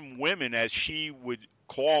called some women, as she would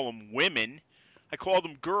call them women, I called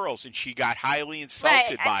them girls, and she got highly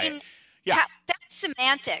insulted by it. Yeah. That's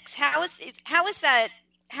semantics. How is that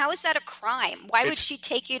a crime? Why would she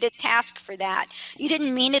take you to task for that? You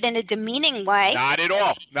didn't mean it in a demeaning way. Not at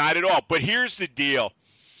all. Not at all. But here's the deal.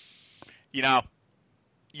 You know,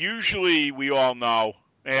 usually we all know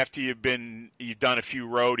after you've done a few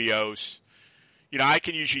rodeos, you know, I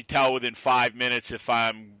can usually tell within 5 minutes if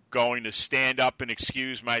I'm going to stand up and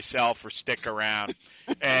excuse myself or stick around.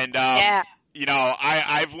 And, you know,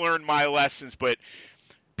 I've learned my lessons, but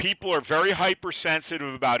people are very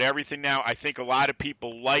hypersensitive about everything now. I think a lot of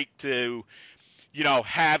people like to, you know,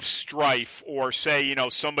 have strife or say, you know,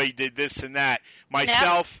 somebody did this and that.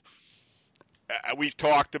 Myself, we've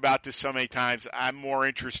talked about this so many times. I'm more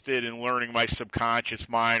interested in learning my subconscious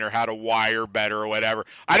mind or how to wire better or whatever.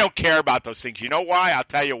 I don't care about those things. You know why? I'll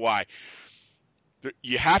tell you why.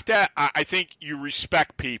 You have to, I think you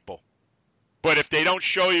respect people. But if they don't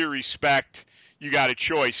show you respect, you got a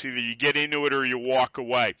choice. Either you get into it or you walk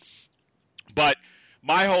away. But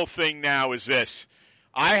my whole thing now is this.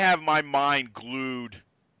 I have my mind glued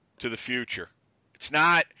to the future. It's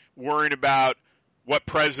not worrying about what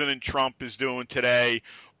President Trump is doing today,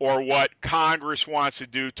 or what Congress wants to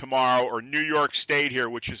do tomorrow, or New York State here,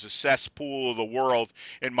 which is a cesspool of the world,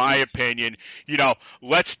 in my opinion.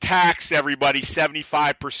 Let's tax everybody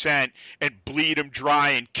 75% and bleed them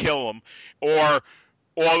dry and kill them. Or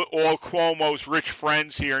all Cuomo's rich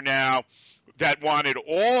friends here now that wanted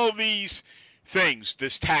all these things,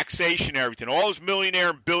 this taxation and everything, all his millionaire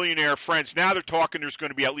and billionaire friends, now they're talking there's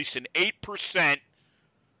going to be at least an 8%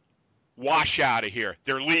 wash out of here.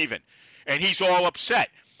 They're leaving. And he's all upset.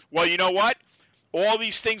 Well, you know what? All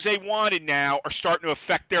these things they wanted now are starting to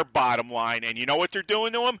affect their bottom line. And you know what they're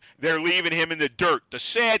doing to him? They're leaving him in the dirt. The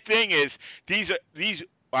sad thing is these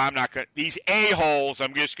a-holes,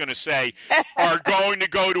 I'm just going to say, are going to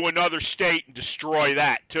go to another state and destroy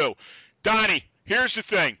that too. Donnie, here's the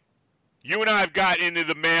thing. You and I have got into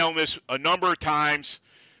the mailness a number of times.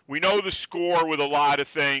 We know the score with a lot of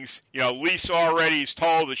things. Lisa already has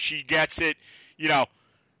told us she gets it.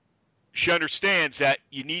 She understands that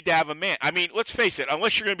you need to have a man. I mean, let's face it,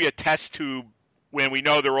 unless you're going to be a test tube when we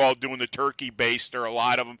know they're all doing the turkey base, there are a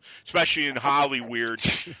lot of them, especially in Hollywood.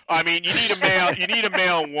 I mean, you need a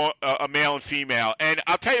male, a male and female. And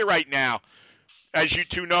I'll tell you right now, as you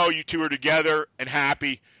two know, you two are together and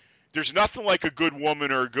happy. There's nothing like a good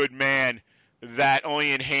woman or a good man that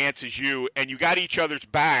only enhances you, and you got each other's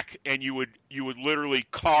back, and you would literally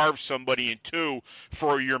carve somebody in two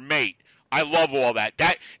for your mate. I love all that.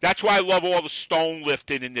 That's why I love all the stone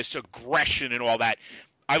lifting and this aggression and all that.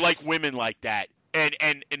 I like women like that.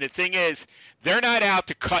 And the thing is, they're not out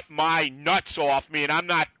to cut my nuts off me, and I'm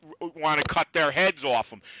not want to cut their heads off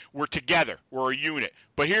them. We're together. We're a unit.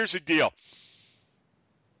 But here's the deal.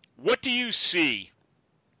 What do you see?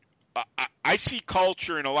 I see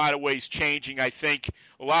culture in a lot of ways changing. I think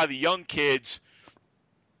a lot of the young kids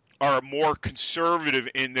are more conservative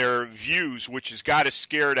in their views, which has got to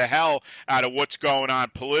scare the hell out of what's going on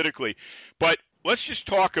politically. But let's just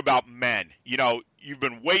talk about men. You've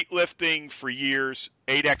been weightlifting for years,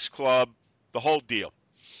 8X Club, the whole deal.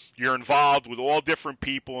 You're involved with all different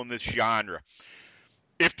people in this genre.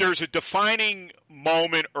 If there's a defining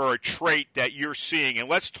moment or a trait that you're seeing, and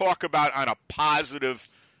let's talk about on a positive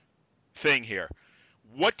thing here,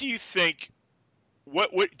 what do you think?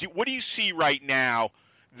 What do you see right now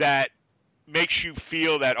that makes you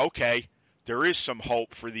feel that, okay, there is some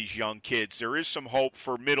hope for these young kids, there is some hope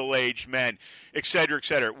for middle-aged men, et cetera, et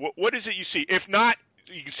cetera? What is it you see? If not,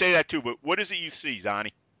 you can say that too, but what is it you see,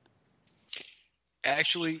 Donnie?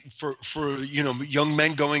 Actually, for young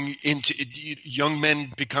men going into young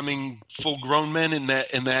men becoming full-grown men in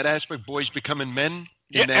that aspect, boys becoming men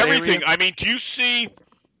in that everything. area? I mean, do you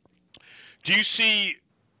see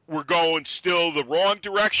we're going still the wrong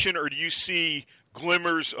direction, or do you see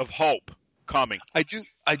glimmers of hope coming? I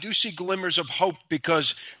do see glimmers of hope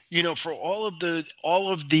because for all of the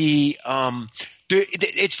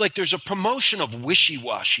it's like there's a promotion of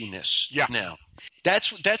wishy-washiness now.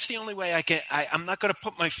 That's the only way I'm not going to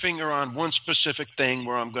put my finger on one specific thing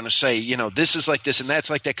where I'm going to say this is like this and that's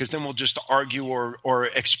like that, because then we'll just argue or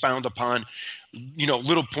expound upon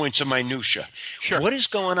little points of minutia. Sure. What is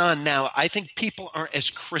going on now? I think people aren't as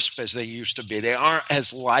crisp as they used to be. They aren't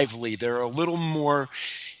as lively. They're a little more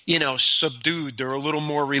subdued. They're a little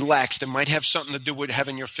more relaxed. It might have something to do with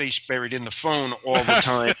having your face buried in the phone all the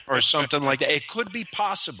time or something like that. It could be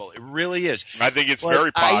possible. It really is. I think it's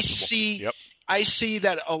very possible. I see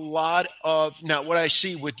that a lot of – now what I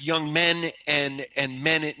see with young men and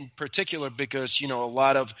men in particular, because, a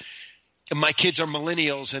lot of my kids are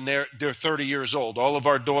millennials and they're 30 years old. All of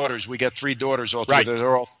our daughters, we got 3 daughters altogether. Right.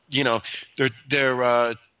 They're all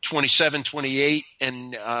they're 27, 28,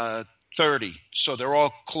 and 30. So they're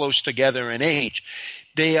all close together in age.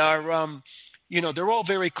 They are they're all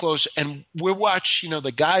very close, and we watch,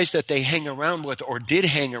 the guys that they hang around with or did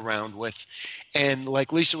hang around with. And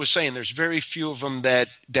like Lisa was saying, there's very few of them that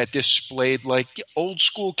displayed like old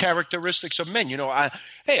school characteristics of men.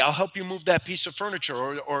 Hey, I'll help you move that piece of furniture,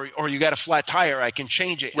 or you got a flat tire, I can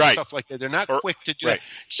change it, and stuff like that. They're not quick to do that,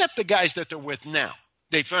 except the guys that they're with now.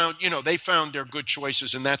 They found their good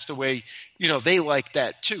choices, and that's the way, they like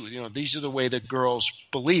that too. These are the way that girls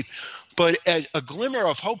believe. But a glimmer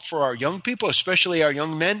of hope for our young people, especially our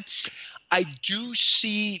young men, I do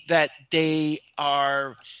see that they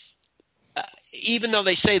are, even though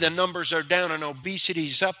they say the numbers are down and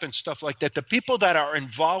obesity's up and stuff like that, the people that are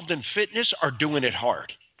involved in fitness are doing it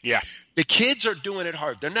hard. Yeah. The kids are doing it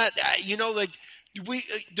hard. They're not,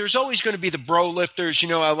 there's always going to be the bro lifters.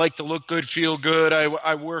 I like to look good, feel good.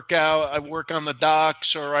 I work out. I work on the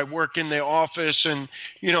docks, or I work in the office, and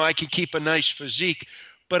I can keep a nice physique.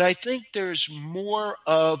 But I think there's more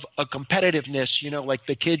of a competitiveness. Like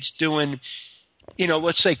the kids doing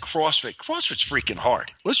let's say CrossFit. CrossFit's freaking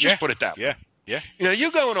hard. Let's just put it that way. Yeah.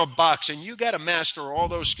 You go into a box and you got to master all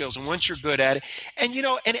those skills. And once you're good at it, and,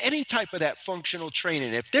 and any type of that functional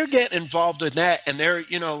training, if they're getting involved in that and they're,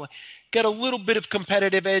 got a little bit of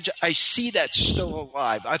competitive edge, I see that still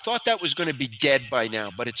alive. I thought that was going to be dead by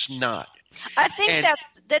now, but it's not. I think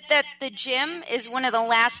that the gym is one of the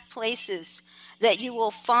last places that you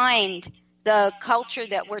will find the culture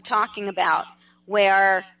that we're talking about,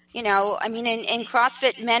 where, in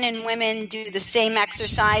CrossFit, men and women do the same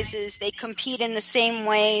exercises. They compete in the same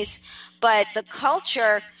ways, but the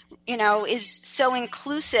culture, is so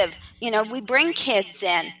inclusive. We bring kids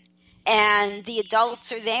in, and the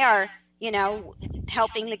adults are there,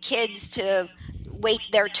 helping the kids to wait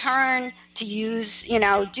their turn, to use,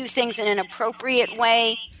 do things in an appropriate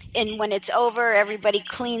way. And when it's over, everybody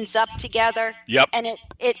cleans up together. Yep. And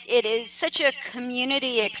it is such a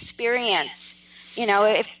community experience.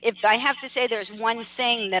 If I have to say there's one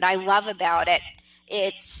thing that I love about it,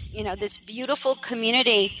 it's, this beautiful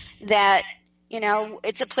community that,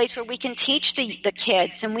 it's a place where we can teach the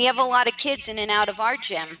kids. And we have a lot of kids in and out of our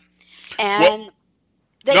gym. And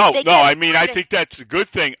I think that's a good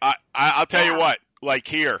thing. I'll tell you what, like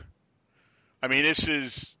here, this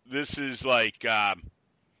is like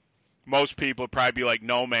most people would probably be like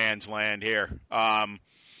no man's land here.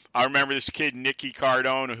 I remember this kid, Nicky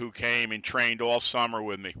Cardona, who came and trained all summer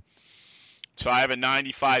with me. So I have a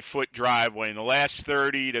 95-foot driveway. In the last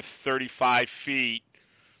 30 to 35 feet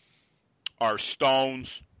are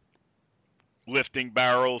stones, lifting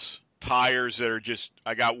barrels, tires that are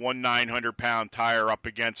I got one 900-pound tire up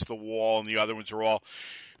against the wall, and the other ones are all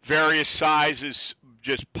various sizes,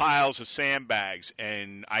 just piles of sandbags.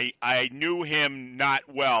 And I knew him not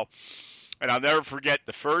well. And I'll never forget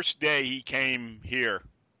the first day he came here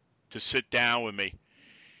to sit down with me.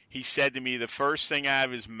 He said to me, the first thing out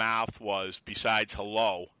of his mouth was, besides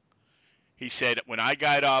hello, he said, when I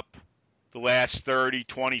got up the last 30,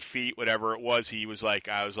 20 feet, whatever it was, I was like,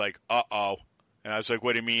 uh-oh. And I was like,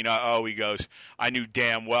 what do you mean, uh-oh? He goes, I knew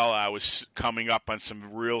damn well I was coming up on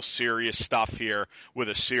some real serious stuff here with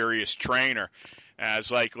a serious trainer. And I was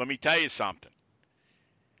like, let me tell you something.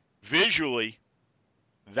 Visually,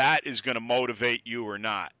 that is going to motivate you or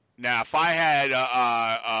not. Now, if I had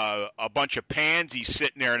a bunch of pansies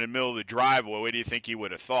sitting there in the middle of the driveway, what do you think he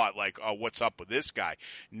would have thought? Like, oh, what's up with this guy?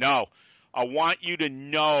 No, I want you to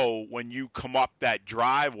know when you come up that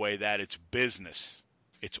driveway that it's business.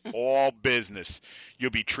 It's all business.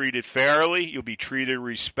 You'll be treated fairly. You'll be treated with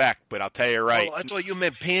respect. But I'll tell you right. Oh, I thought you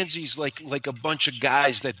meant pansies like a bunch of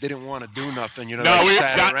guys that didn't want to do nothing. No, they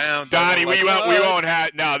sat around. Donnie, we won't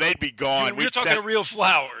have. No, they'd be gone. We're talking real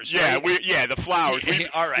flowers. Yeah, right? The flowers.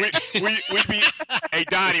 All right. We'd be. Hey,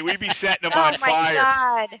 Donnie, we'd be setting them on fire.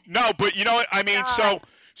 God. No, but you know what I mean.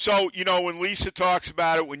 So when Lisa talks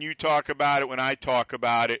about it, when you talk about it, when I talk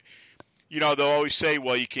about it. They'll always say,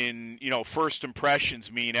 well, you can, first impressions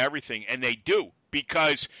mean everything. And they do,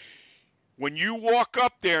 because when you walk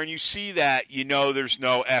up there and you see that, there's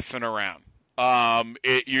no effing around.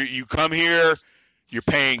 You come here, you're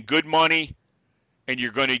paying good money, and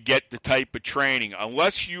you're going to get the type of training.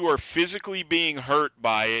 Unless you are physically being hurt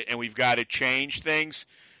by it and we've got to change things,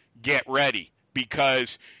 get ready,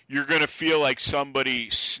 because you're going to feel like somebody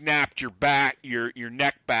snapped your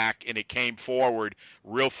neck back, and it came forward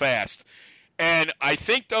real fast. And I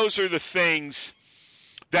think those are the things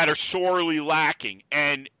that are sorely lacking.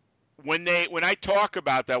 And when I talk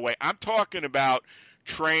about that way, I'm talking about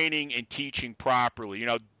training and teaching properly.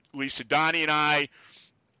 Lisa, Donnie, and I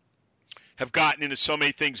have gotten into so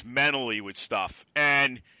many things mentally with stuff.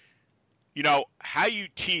 And, how you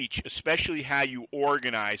teach, especially how you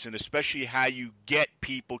organize, and especially how you get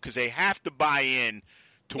people, because they have to buy in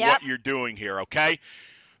to what you're doing here, okay?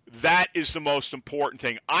 That is the most important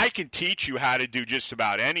thing. I can teach you how to do just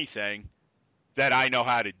about anything that I know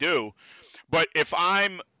how to do, but if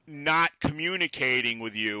I'm not communicating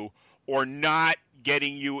with you or not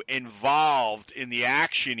getting you involved in the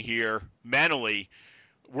action here mentally,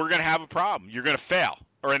 we're going to have a problem. You're going to fail.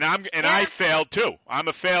 I failed too. I'm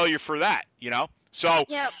a failure for that, So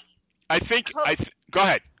I think go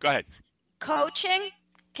ahead. Coaching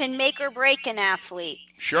can make or break an athlete.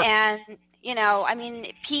 Sure. And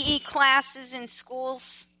PE classes in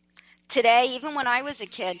schools today, even when I was a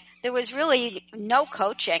kid, there was really no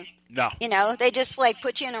coaching. No. They just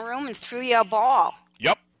put you in a room and threw you a ball.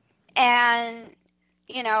 Yep. And,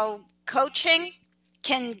 coaching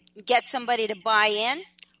can get somebody to buy in,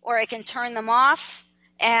 or it can turn them off.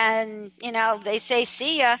 And, they say,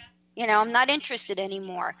 see ya, I'm not interested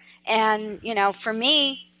anymore. And, for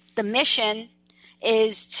me, the mission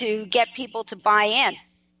is to get people to buy in.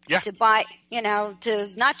 Yeah. To buy, to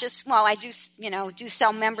not just, well, I do, do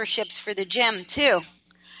sell memberships for the gym too.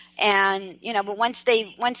 And, but once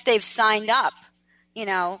they've signed up,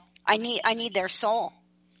 I need their soul.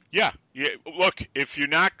 Yeah. Look, if you're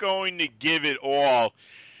not going to give it all,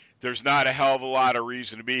 there's not a hell of a lot of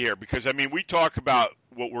reason to be here. Because, I mean, we talk about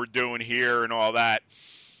what we're doing here and all that.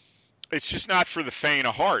 It's just not for the faint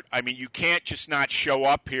of heart. I mean, you can't just not show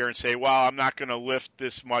up here and say, well, I'm not going to lift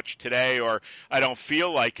this much today, or I don't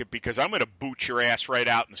feel like it, because I'm going to boot your ass right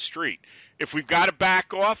out in the street. If we've got to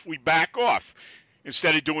back off, we back off.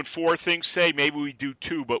 Instead of doing 4 things, say, maybe we do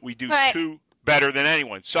 2, but we do 2 better than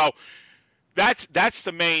anyone. So that's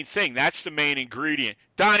the main thing. That's the main ingredient.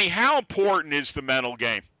 Donnie, how important is the mental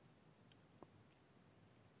game?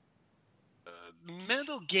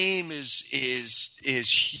 Mental game is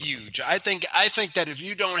huge. I think that if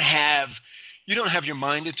you don't have your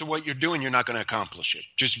mind into what you're doing, you're not going to accomplish it.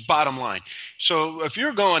 Just bottom line. So if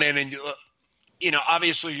you're going in and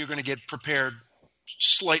obviously you're going to get prepared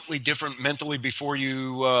slightly different mentally before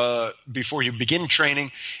you begin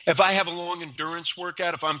training. If I have a long endurance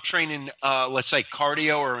workout, if I'm training let's say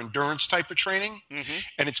cardio or endurance type of training,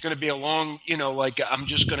 and it's going to be a long, like I'm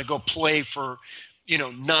just going to go play for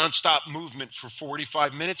nonstop movement for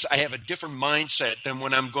 45 minutes, I have a different mindset than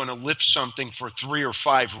when I'm going to lift something for 3 or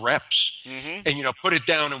 5 reps and, put it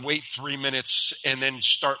down and wait 3 minutes and then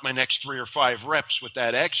start my next 3 or 5 reps with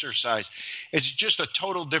that exercise. It's just a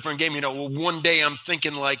total different game. One day I'm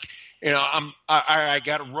thinking like, I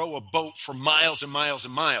got to row a boat for miles and miles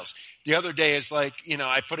and miles. The other day is like,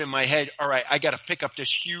 I put in my head, all right, I got to pick up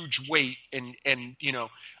this huge weight and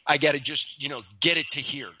I got to just, get it to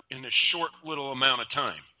here in a short little amount of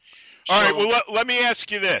time. All right. Well, let me ask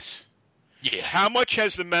you this. Yeah. How much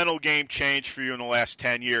has the mental game changed for you in the last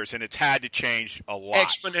 10 years? And it's had to change a lot.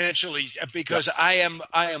 Exponentially, because I am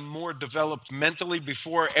more developed mentally.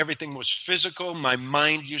 Before, everything was physical. My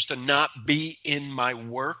mind used to not be in my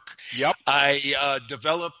work. Yep. I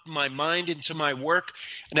developed my mind into my work.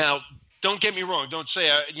 Now, don't get me wrong. Don't say,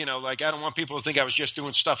 I don't want people to think I was just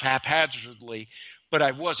doing stuff haphazardly, but I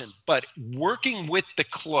wasn't. But working with the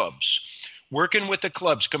clubs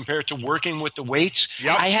compared to working with the weights,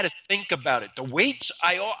 I had to think about it. The weights,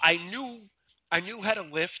 I knew how to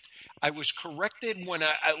lift. I was corrected when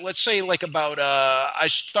let's say like about I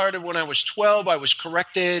started when I was 12. I was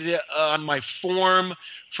corrected on my form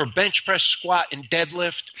for bench press, squat, and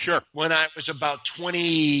deadlift. Sure. When I was about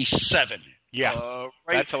 27. Yeah,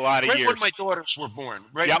 that's a lot of years. Right when my daughters were born,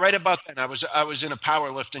 right about then, I was in a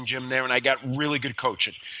powerlifting gym there, and I got really good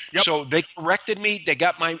coaching. Yep. So they corrected me. They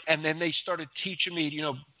got and then they started teaching me,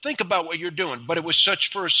 think about what you're doing. But it was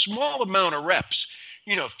for a small amount of reps,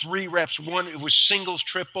 3 reps. It was singles,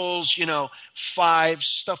 triples, 5s,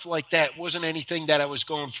 stuff like that. It wasn't anything that I was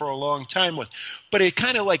going for a long time with. But it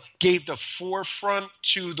kind of like gave the forefront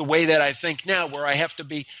to the way that I think now, where I have to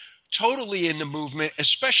be totally in the movement,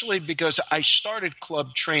 especially because I started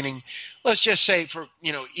club training, let's just say for,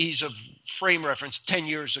 ease of frame reference, 10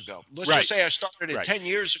 years ago. Let's just say I started it 10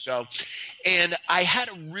 years ago, and I had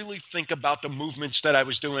to really think about the movements that I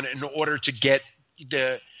was doing in order to get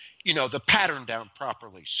the pattern down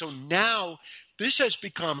properly. So now this has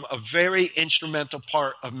become a very instrumental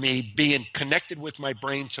part of me being connected with my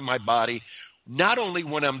brain to my body, not only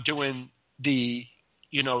when I'm doing the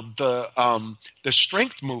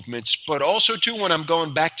strength movements, but also too when I'm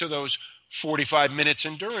going back to those 45 minutes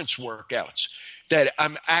endurance workouts, that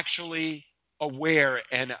I'm actually aware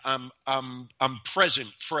and I'm present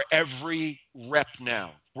for every rep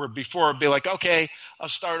now. Where before I'd be like, okay, I'll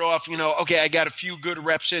start off, okay, I got a few good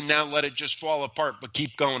reps in, now let it just fall apart, but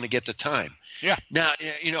keep going to get the time. Yeah. Now,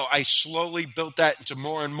 I slowly built that into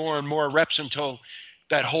more and more and more reps until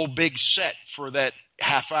that whole big set for that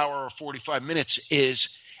half hour or 45 minutes is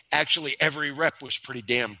actually every rep was pretty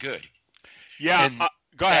damn good. Yeah.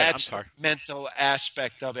 Go ahead. That's the mental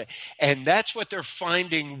aspect of it. And that's what they're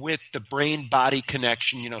finding with the brain-body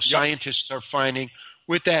connection. Scientists are finding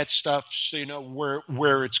with that stuff,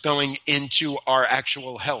 where it's going into our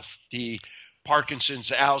actual health, the Parkinson's,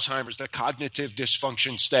 Alzheimer's, the cognitive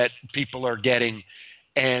dysfunctions that people are getting,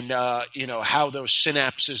 and how those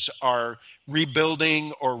synapses are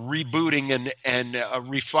rebuilding or rebooting and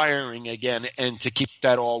refiring again, and to keep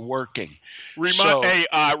that all working.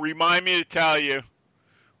 Remind me to tell you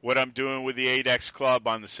what I'm doing with the 8X Club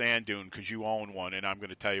on the sand dune, because you own one, and I'm going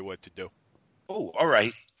to tell you what to do. Oh, all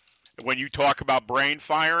right. When you talk about brain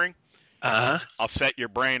firing, I'll set your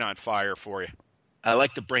brain on fire for you. I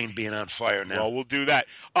like the brain being on fire now. Well, we'll do that.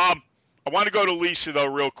 I want to go to Lisa, though,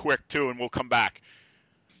 real quick, too, and we'll come back.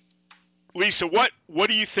 Lisa, what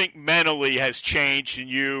do you think mentally has changed in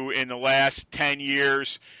you in the last 10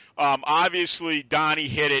 years? Obviously, Donnie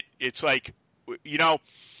hit it. It's like,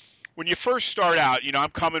 when you first start out,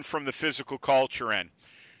 I'm coming from the physical culture end.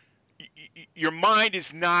 Your mind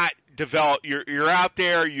is not developed. You're out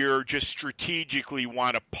there. You're just strategically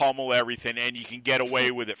want to pummel everything, and you can get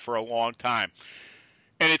away with it for a long time.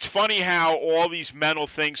 And it's funny how all these mental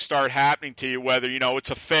things start happening to you, whether,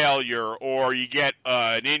 it's a failure or you get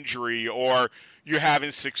an injury or you're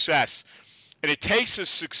having success. And it takes a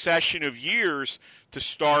succession of years to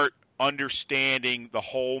start understanding the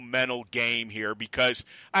whole mental game here, because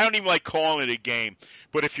I don't even like calling it a game.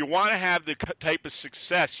 But if you want to have the type of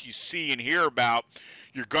success you see and hear about,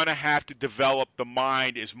 you're going to have to develop the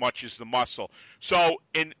mind as much as the muscle. So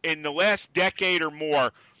in the last decade or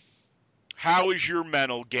more, how has your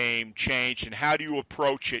mental game changed, and how do you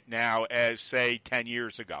approach it now as, say, 10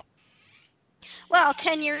 years ago? Well,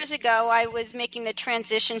 10 years ago, I was making the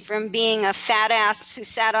transition from being a fat ass who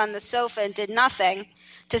sat on the sofa and did nothing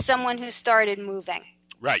to someone who started moving.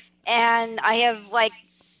 Right. And I have,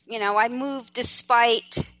 I moved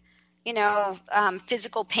despite,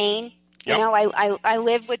 physical pain. Yep. I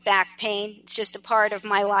live with back pain. It's just a part of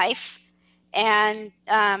my life. And,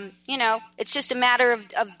 it's just a matter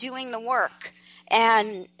of doing the work.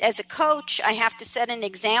 And as a coach, I have to set an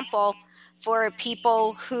example for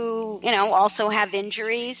people who, also have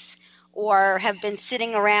injuries or have been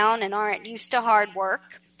sitting around and aren't used to hard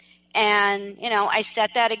work. And, I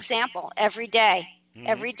set that example every day. Mm-hmm.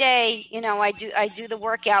 Every day, I do the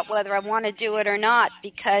workout whether I want to do it or not,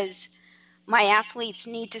 because my athletes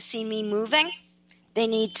need to see me moving. They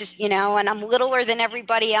need to, and I'm littler than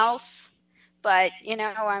everybody else, but,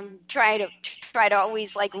 I'm trying to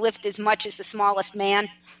always lift as much as the smallest man.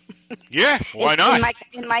 Yeah, why not?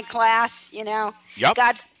 In my class, Yep.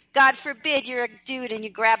 God forbid you're a dude and you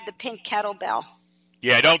grab the pink kettlebell.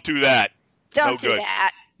 Yeah, don't do that. Don't do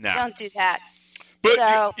that. No. Don't do that. But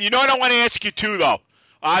so, you know what I want to ask you too, though?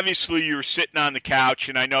 Obviously, you were sitting on the couch,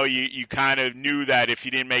 and I know you kind of knew that if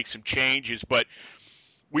you didn't make some changes, but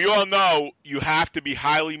we all know you have to be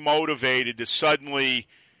highly motivated to suddenly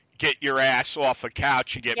get your ass off a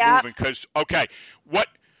couch and get moving. Because, what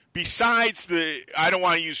besides I don't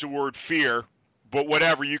want to use the word fear, but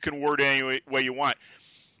whatever, you can word it any way you want.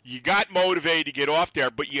 You got motivated to get off there,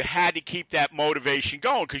 but you had to keep that motivation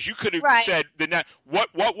going, because you could have said, what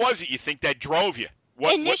was it you think that drove you?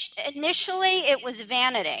 Initially, it was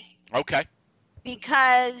vanity. Okay.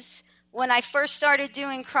 Because when I first started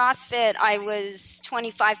doing CrossFit, I was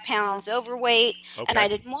 25 pounds overweight, and I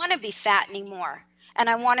didn't want to be fat anymore. And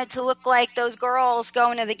I wanted to look like those girls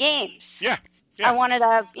going to the games. Yeah. I wanted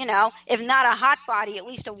if not a hot body, at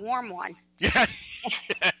least a warm one. Yeah.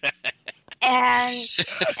 And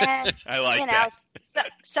I like that.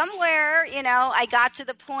 Somewhere, I got to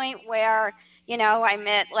the point where, I'm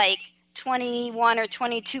at 21 or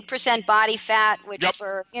 22% body fat, which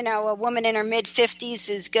for, a woman in her mid-50s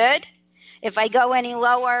is good. If I go any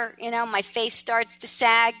lower, my face starts to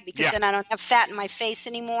sag, because then I don't have fat in my face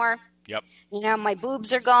anymore. Yep. My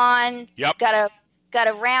boobs are gone. Yep. Got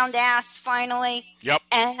a round ass finally. Yep.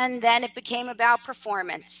 And then it became about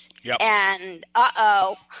performance. Yep. And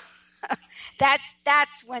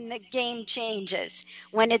that's when the game changes.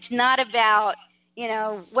 When it's not about,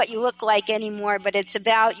 what you look like anymore, but it's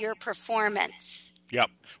about your performance.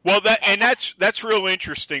 Yep. Well, that's real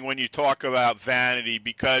interesting when you talk about vanity,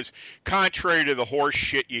 because contrary to the horse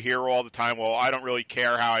shit you hear all the time, well, I don't really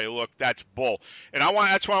care how I look, that's bull. And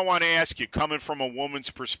that's why I want to ask you, coming from a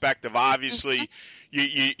woman's perspective, obviously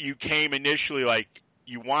you came initially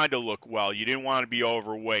you wanted to look well. You didn't want to be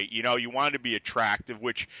overweight. You wanted to be attractive,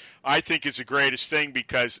 which I think is the greatest thing,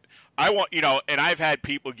 because I want, and I've had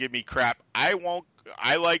people give me crap. I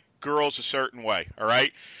like girls a certain way. All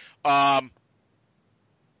right. And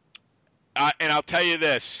I'll tell you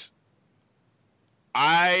this,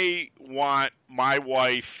 I want my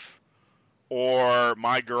wife or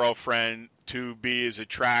my girlfriend to be as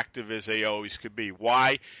attractive as they always could be.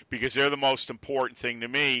 Why? Because they're the most important thing to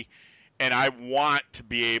me, and I want to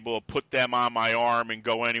be able to put them on my arm and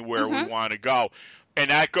go anywhere we want to go.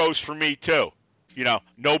 And that goes for me too.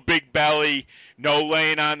 No big belly, no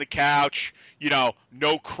laying on the couch,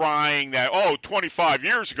 no crying that, 25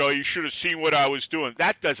 years ago you should have seen what I was doing.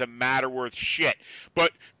 That doesn't matter worth shit.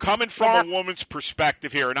 But coming from a woman's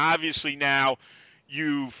perspective here, and obviously now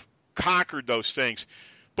you've conquered those things,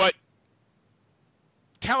 but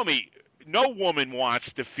tell me, no woman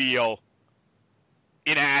wants to feel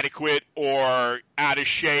inadequate or out of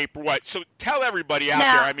shape or what. So tell everybody out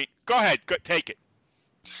there, go ahead, take it.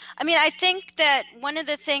 I think that one of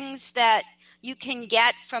the things that you can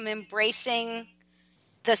get from embracing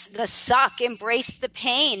the suck, embrace the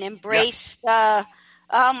pain, embrace the,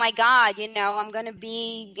 oh my God, I'm going to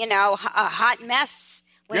be, a hot mess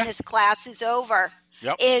when this class is over,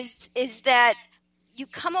 is that you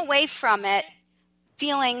come away from it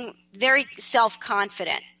feeling very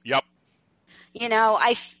self-confident. Yep.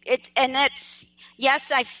 I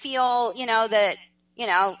feel, that,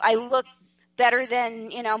 I look better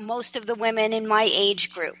than, most of the women in my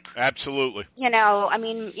age group. Absolutely.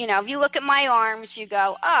 If you look at my arms, you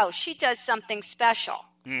go, oh, she does something special.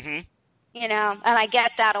 Mm-hmm. And I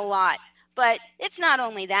get that a lot. But it's not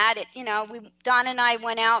only that. Don and I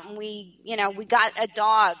went out and we got a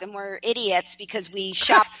dog, and we're idiots because we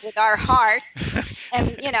shopped with our heart.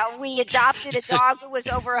 And, we adopted a dog who was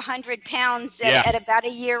over 100 pounds at about a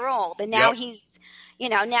year old. And now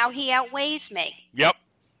now he outweighs me. Yep.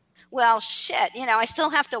 Well, shit, I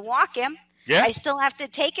still have to walk him. Yeah. I still have to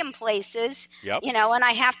take him places, and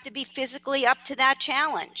I have to be physically up to that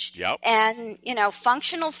challenge. Yep. And,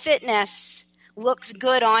 functional fitness looks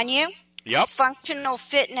good on you. Yep. Functional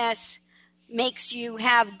fitness makes you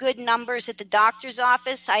have good numbers at the doctor's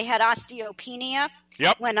office. I had osteopenia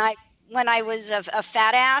when I was a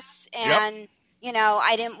fat ass, and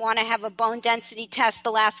I didn't want to have a bone density test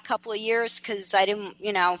the last couple of years because I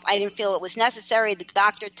didn't feel it was necessary. The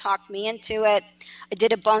doctor talked me into it. I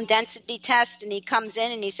did a bone density test, and he comes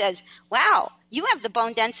in and he says, "Wow, you have the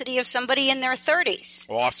bone density of somebody in their 30s."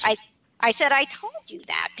 Awesome. I said, I told you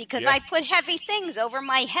that because I put heavy things over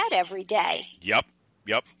my head every day. Yep.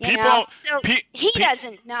 He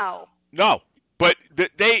doesn't know. No, but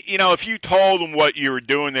they, if you told them what you were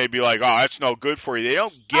doing, they'd be like, "Oh, that's no good for you." They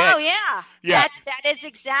don't get. Oh yeah. That is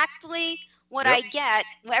exactly what I get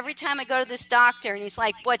every time I go to this doctor, and he's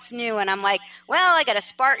like, "What's new?" And I'm like, "Well, I got a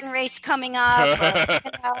Spartan race coming up.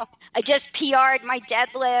 Or, I just PR'd my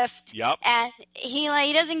deadlift." Yep. And he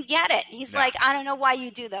doesn't get it. He's like, "I don't know why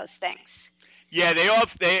you do those things." Yeah,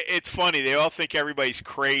 it's funny. They all think everybody's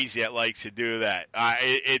crazy that likes to do that.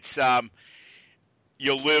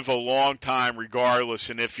 You'll live a long time regardless,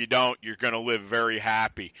 and if you don't, you're going to live very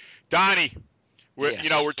happy. Donnie,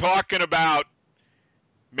 we're talking about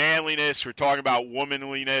manliness, we're talking about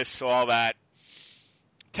womanliness, all that.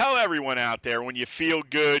 Tell everyone out there when you feel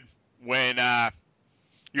good, when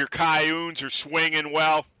your Cayunes are swinging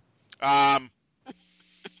well, as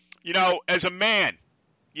a man,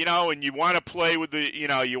 and you want to play with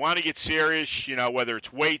you want to get serious, whether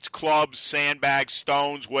it's weights, clubs, sandbags,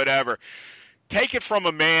 stones, whatever. Take it from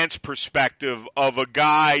a man's perspective of a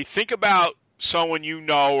guy. Think about someone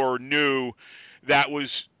or knew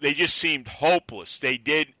they just seemed hopeless. They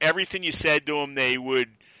did everything you said to them. They would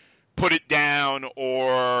put it down,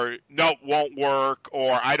 or no, it won't work,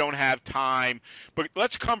 or I don't have time. But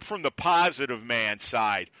let's come from the positive man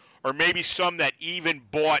side, or maybe some that even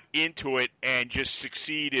bought into it and just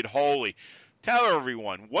succeeded wholly. Tell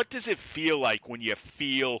everyone, what does it feel like when you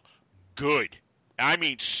feel good? I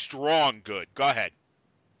mean strong good. Go ahead.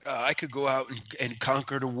 I could go out and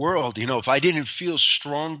conquer the world. If I didn't feel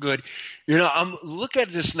strong good, I'm look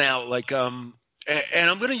at this now, and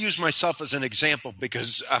I'm going to use myself as an example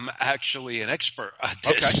because I'm actually an expert on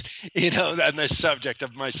this, on this subject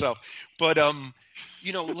of myself. But,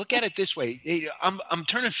 look at it this way. I'm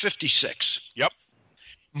turning 56. Yep.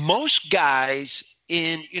 Most guys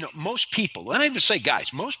most people, I don't even say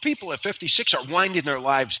guys, most people at 56 are winding their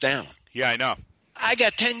lives down. Yeah, I know. I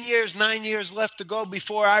got 10 years, 9 years left to go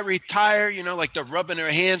before I retire, like they're rubbing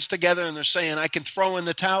their hands together and they're saying, I can throw in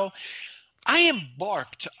the towel. I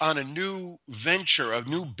embarked on a new venture, a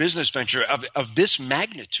new business venture of this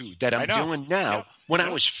magnitude that I'm doing now when I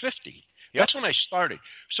was 50. Yep. That's when I started.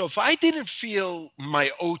 So if I didn't feel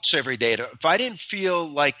my oats every day, if I didn't feel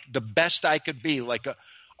like the best I could be, like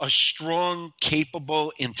a strong,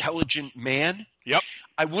 capable, intelligent man,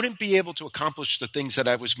 I wouldn't be able to accomplish the things that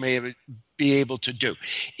I was be able to do.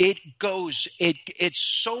 It's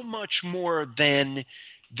so much more than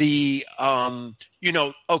the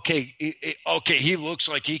okay, he looks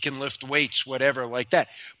like he can lift weights, whatever, like that.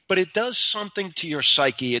 But it does something to your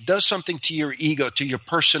psyche. It does something to your ego, to your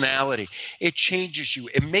personality. It changes you.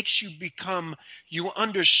 It makes you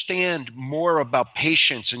understand more about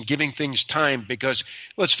patience and giving things time because,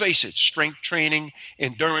 let's face it, strength training,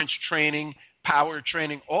 endurance training, power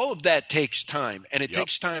training, all of that takes time, and it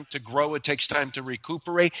takes time to grow. It takes time to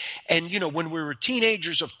recuperate. And, when we were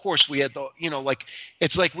teenagers, of course, we had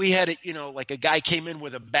it's like we had it, like a guy came in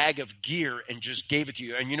with a bag of gear and just gave it to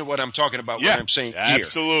you. And you know what I'm talking about when I'm saying gear.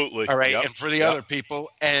 Absolutely. All right. And for the other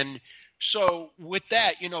people, and So with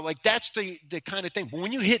that, like that's the kind of thing. But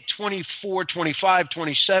when you hit 24, 25,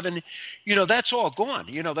 27, that's all gone.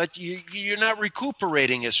 That you're not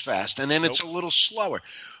recuperating as fast, and then it's a little slower.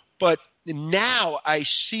 But now I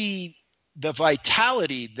see the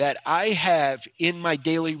vitality that I have in my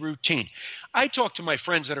daily routine. I talk to my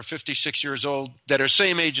friends that are 56 years old, that are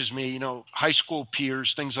same age as me, high school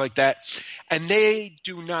peers, things like that, and they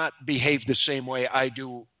do not behave the same way I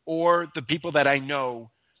do, or the people that I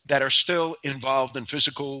know that are still involved in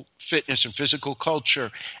physical fitness and physical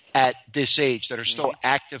culture at this age, that are still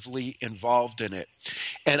actively involved in it.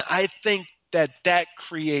 And I think that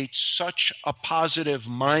creates such a positive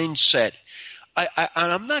mindset. And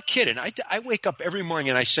I'm not kidding. I wake up every morning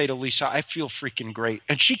and I say to Lisa, I feel freaking great.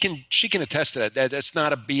 And she can attest to that. That's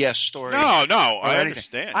not a BS story. No, I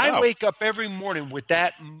understand. I wake up every morning with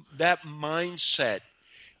that mindset,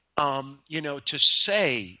 to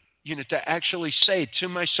say, to actually say to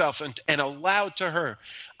myself and aloud to her,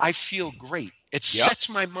 I feel great. It sets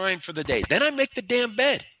my mind for the day. Then I make the damn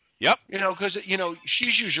bed. Yep. Because,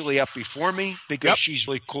 she's usually up before me because she's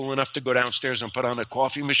really cool enough to go downstairs and put on the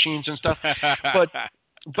coffee machines and stuff.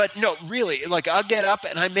 But no, really, like I'll get up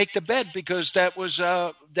and I make the bed because that was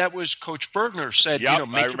Coach Bergner said,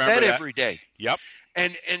 make your bed every day. Yep.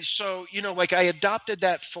 And so, like I adopted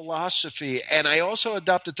that philosophy, and I also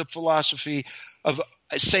adopted the philosophy of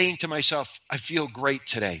saying to myself, I feel great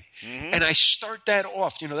today. Mm-hmm. And I start that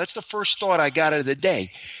off. That's the first thought I got out of the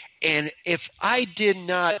day. And if I did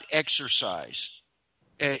not exercise,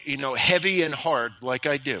 heavy and hard like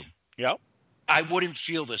I do, I wouldn't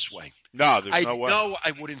feel this way. No, there's no way. I know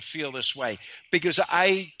I wouldn't feel this way because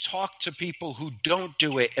I talk to people who don't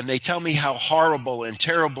do it, and they tell me how horrible and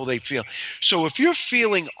terrible they feel. So if you're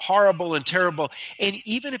feeling horrible and terrible, and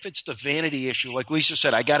even if it's the vanity issue, like Lisa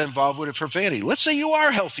said, I got involved with it for vanity. Let's say you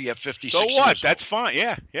are healthy at 56 So years what? old. That's fine.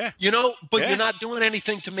 Yeah. But you're not doing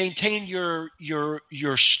anything to maintain your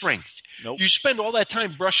strength. Nope. You spend all that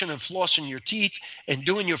time brushing and flossing your teeth and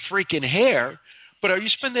doing your freaking hair. But are you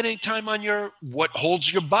spending any time on what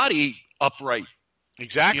holds your body upright?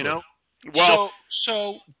 Exactly. Well,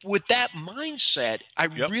 so with that mindset, I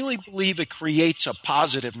really believe it creates a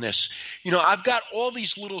positiveness. I've got all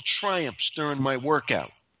these little triumphs during my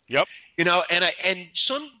workout. Yep. And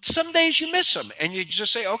some days you miss them, and you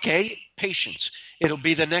just say, okay, patience. It'll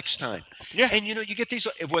be the next time. Yeah. And you get these,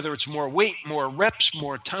 whether it's more weight, more reps,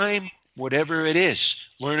 more time, whatever it is,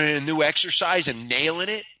 learning a new exercise and nailing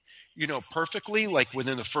it, perfectly, like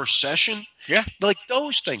within the first session. Yeah. Like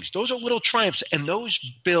those things, those are little triumphs, and those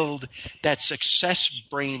build that success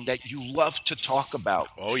brain that you love to talk about.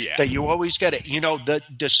 Oh, yeah. That you always get it.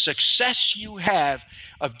 The success you have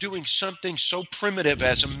of doing something so primitive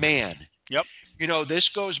as a man. Yep. This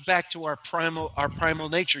goes back to our primal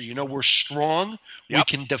nature. We're strong. Yep. We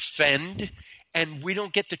can defend, and we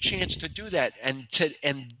don't get the chance to do that. And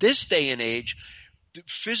this day and age,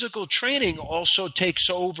 physical training also takes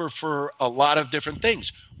over for a lot of different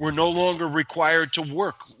things. We're no longer required to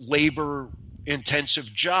work labor-intensive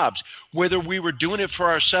jobs, whether we were doing it for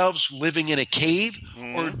ourselves, living in a cave,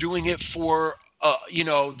 or doing it for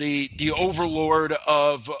the overlord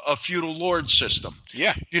of a feudal lord system.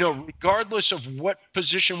 Yeah. Regardless of what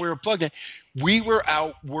position we were plugged in, we were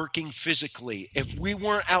out working physically. If we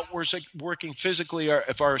weren't out working physically, or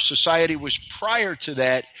if our society was prior to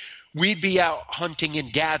that, we'd be out hunting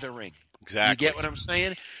and gathering. Exactly. You get what I'm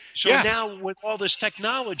saying? So now with all this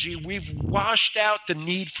technology, we've washed out the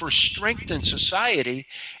need for strength in society,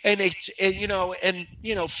 and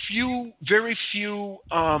very few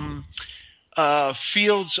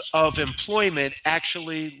fields of employment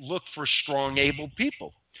actually look for strong, able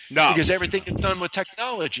people. No, because everything is done with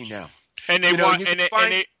technology now. And they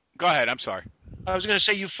go ahead. I'm sorry. I was going to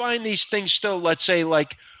say, you find these things still, let's say,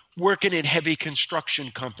 like working in heavy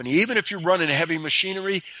construction company. Even if you're running heavy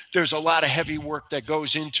machinery, there's a lot of heavy work that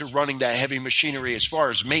goes into running that heavy machinery as far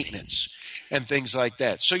as maintenance and things like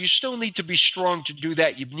that. So you still need to be strong to do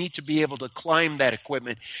that. You need to be able to climb that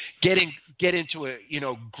equipment, get into it,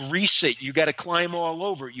 grease it. You got to climb all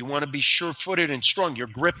over it. You want to be sure-footed and strong. Your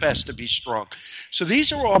grip has to be strong. So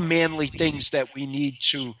these are all manly things that we need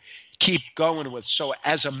to keep going with. So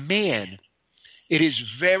as a man, it is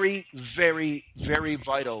very, very, very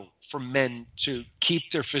vital for men to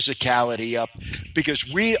keep their physicality up, because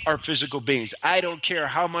we are physical beings. I don't care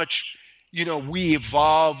how much, we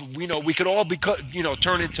evolve. We could all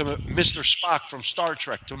turn into Mr. Spock from Star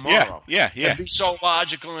Trek tomorrow. Yeah. And be so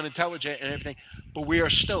logical and intelligent and everything. But we are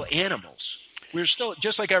still animals. We're still,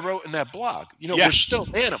 just like I wrote in that blog, we're still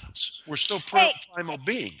animals. We're still primal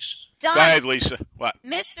beings. Don, go ahead, Lisa. What?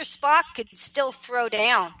 Mr. Spock could still throw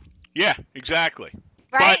down. Yeah, exactly.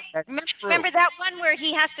 Right? But Remember that one where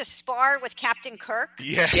he has to spar with Captain Kirk?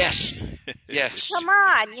 Yes. Yes. Come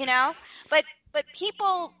on. But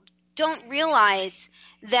people don't realize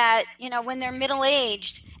that, when they're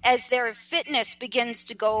middle-aged, as their fitness begins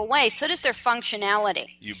to go away, so does their functionality.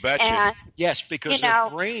 You betcha. And, Yes, because their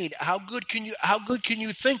brain. How good can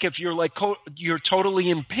you think if you're you're totally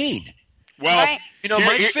in pain? Well, right?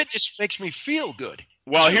 My fitness makes me feel good.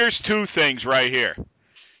 Well, here's two things right here.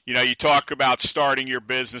 You talk about starting your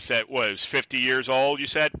business at, 50 years old, you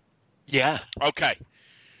said? Yeah. Okay.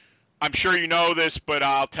 I'm sure you know this, but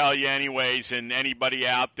I'll tell you anyways, and anybody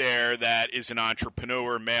out there that is an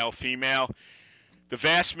entrepreneur, male, female, the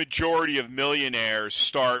vast majority of millionaires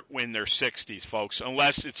start when they're 60s, folks,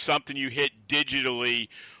 unless it's something you hit digitally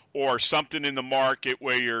or something in the market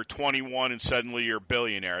where you're 21 and suddenly you're a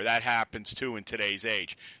billionaire. That happens, too, in today's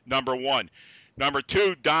age, number one. Number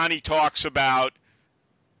two, Donnie talks about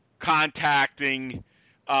contacting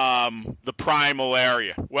the primal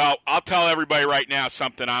area. Well, I'll tell everybody right now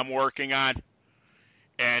something I'm working on,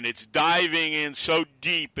 and it's diving in so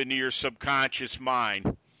deep into your subconscious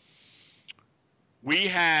mind. We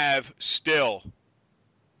have still,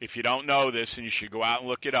 if you don't know this, and you should go out and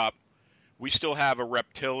look it up, we still have a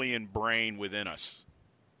reptilian brain within us.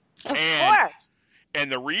 Of course. And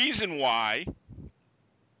the reason why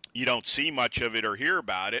you don't see much of it or hear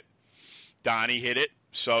about it, Donnie hit it,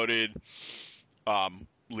 so did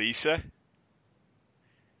Lisa.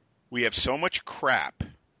 We have so much crap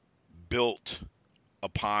built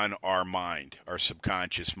upon our mind, our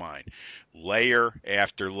subconscious mind, layer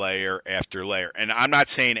after layer after layer. And I'm not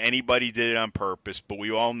saying anybody did it on purpose, but we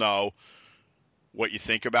all know what you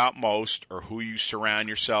think about most or who you surround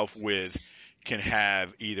yourself with can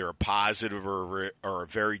have either a positive or a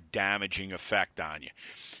very damaging effect on you.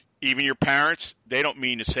 Even your parents, they don't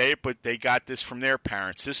mean to say it, but they got this from their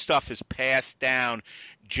parents. This stuff is passed down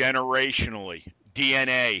generationally.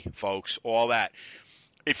 DNA, folks, all that.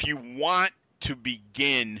 If you want to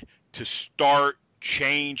begin to start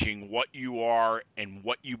changing what you are and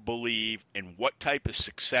what you believe and what type of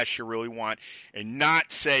success you really want, and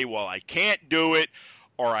not say, well, I can't do it,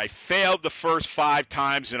 or I failed the first 5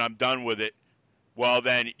 times and I'm done with it, well,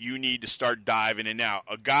 then you need to start diving in now.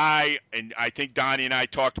 A guy, and I think Donnie and I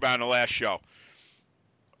talked about in the last show,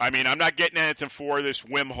 I'm not getting anything for this,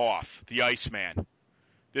 Wim Hof, the Iceman.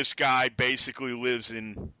 This guy basically lives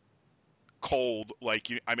in cold,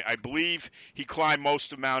 I believe he climbed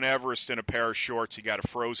most of Mount Everest in a pair of shorts. He got a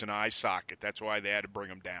frozen eye socket. That's why they had to bring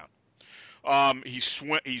him down. He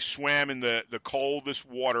swam in the coldest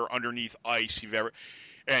water underneath ice you've ever.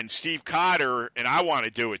 And Steve Cotter, and I want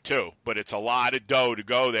to do it too, but it's a lot of dough to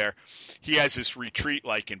go there. He has this retreat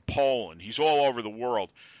like in Poland. He's all over the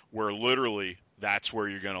world where literally that's where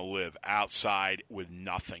you're going to live, outside with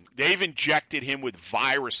nothing. They've injected him with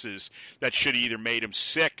viruses that should have either made him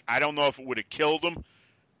sick. I don't know if it would have killed him.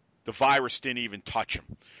 The virus didn't even touch him.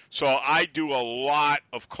 So I do a lot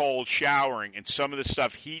of cold showering, and some of the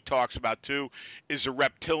stuff he talks about too is the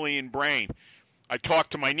reptilian brain. I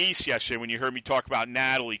talked to my niece yesterday when you heard me talk about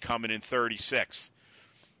Natalie coming in 36.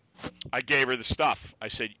 I gave her the stuff. I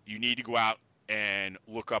said, you need to go out and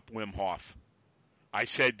look up Wim Hof. I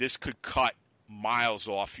said this could cut miles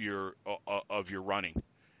off of your running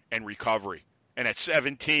and recovery. And at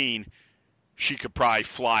 17, she could probably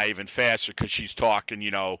fly even faster because she's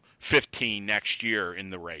talking, 15 next year in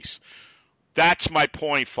the race. That's my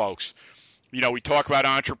point, folks. We talk about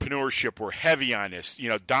entrepreneurship. We're heavy on this.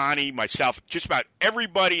 Donnie, myself, just about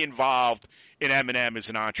everybody involved in M&M is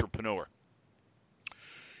an entrepreneur.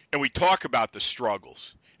 And we talk about the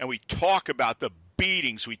struggles. And we talk about the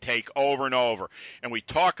beatings we take over and over. And we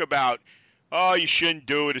talk about, oh, you shouldn't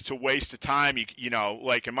do it. It's a waste of time.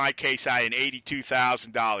 Like in my case, I had an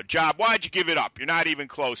 $82,000 job. Why'd you give it up? You're not even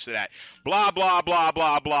close to that. Blah, blah, blah,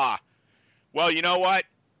 blah, blah. Well, you know what?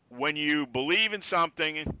 When you believe in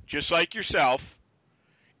something, just like yourself,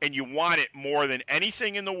 and you want it more than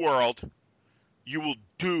anything in the world, you will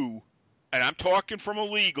do, and I'm talking from a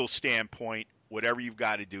legal standpoint, whatever you've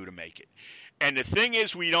got to do to make it. And the thing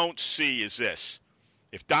is we don't see is this.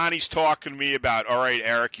 If Donnie's talking to me about, all right,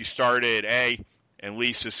 Eric, you started at A, and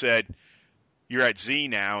Lisa said, you're at Z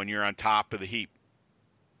now and you're on top of the heap.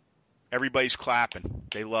 Everybody's clapping.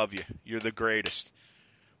 They love you. You're the greatest.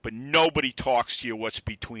 But nobody talks to you what's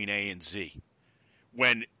between A and Z.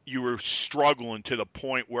 When you were struggling to the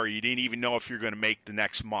point where you didn't even know if you're going to make the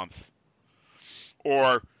next month.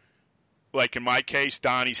 Or, like in my case,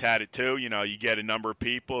 Donnie's had it too. You get a number of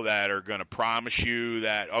people that are going to promise you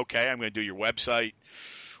that, okay, I'm going to do your website.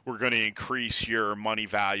 We're going to increase your money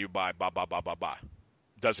value by blah, blah, blah, blah, blah.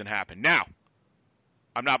 Doesn't happen. Now,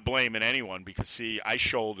 I'm not blaming anyone because, see, I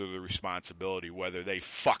shoulder the responsibility whether they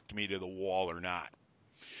fucked me to the wall or not.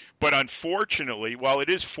 But unfortunately, well, it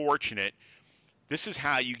is fortunate, this is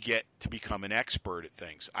how you get to become an expert at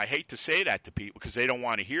things. I hate to say that to people because they don't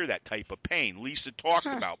want to hear that type of pain. Lisa talked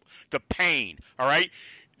about the pain, all right?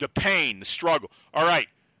 The pain, the struggle. All right.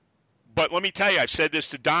 But let me tell you, I've said this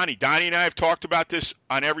to Donnie. Donnie and I have talked about this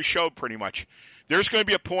on every show pretty much. There's going to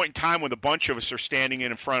be a point in time when a bunch of us are standing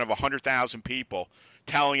in front of 100,000 people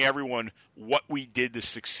telling everyone what we did to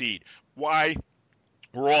succeed. Why?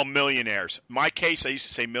 We're all millionaires. In my case, I used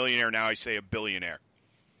to say millionaire. Now I say a billionaire.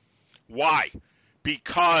 Why?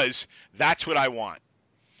 Because that's what I want.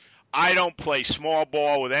 I don't play small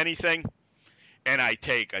ball with anything, and I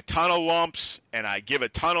take a ton of lumps, and I give a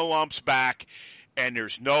ton of lumps back, and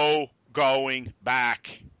there's no going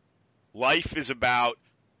back. Life is about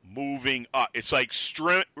moving up. It's like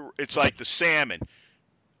the salmon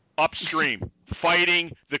upstream,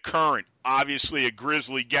 fighting the current. Obviously, a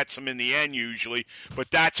grizzly gets them in the end usually,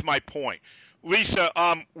 but that's my point. Lisa,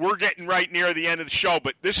 we're getting right near the end of the show,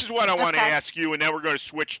 but this is what I want to ask you, and then we're going to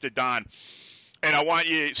switch to Don. And I want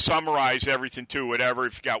you to summarize everything, too, whatever,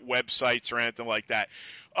 if you got websites or anything like that.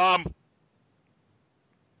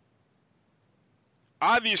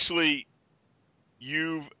 Obviously,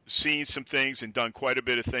 you've seen some things and done quite a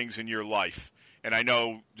bit of things in your life. And I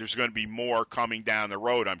know there's going to be more coming down the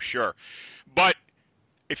road, I'm sure. But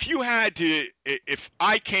if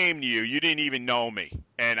I came to you, you didn't even know me,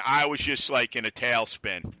 and I was just like in a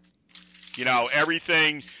tailspin. You know,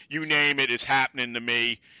 everything, you name it, is happening to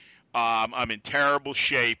me. I'm in terrible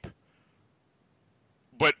shape.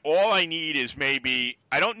 But all I need is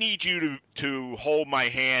I don't need you to hold my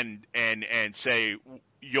hand and say,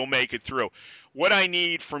 you'll make it through. What I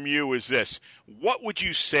need from you is this. What would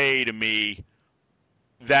you say to me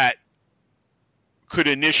that could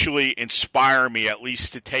initially inspire me at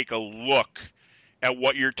least to take a look at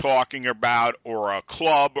what you're talking about, or a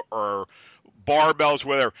club or barbells,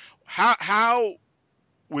 whatever? How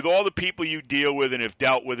with all the people you deal with and have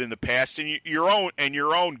dealt with in the past, and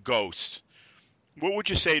your own ghosts, what would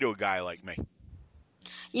you say to a guy like me?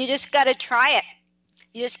 You just got to try it.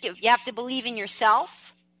 You have to believe in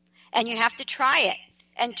yourself, and you have to try it.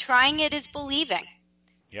 And trying it is believing.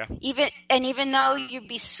 Yeah. Even though you'd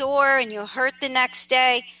be sore and you hurt the next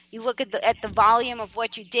day, you look at the volume of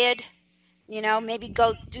what you did. You know, maybe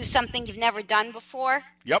go do something you've never done before.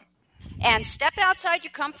 Yep. And step outside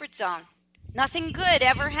your comfort zone. Nothing good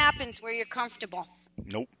ever happens where you're comfortable.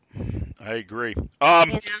 Nope. I agree. You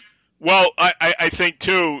know? Well, I think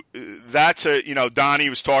too, that's Donnie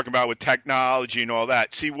was talking about with technology and all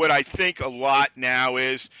that. See, what I think a lot now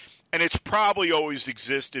is, and it's probably always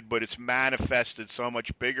existed, but it's manifested so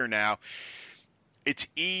much bigger now. It's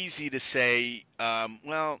easy to say, I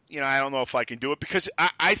don't know if I can do it, because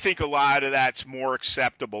I think a lot of that's more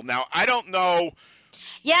acceptable. Now, I don't know.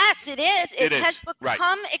 Yes, it is. It has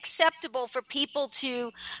become right. acceptable for people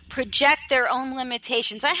to project their own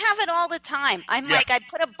limitations. I have it all the time. I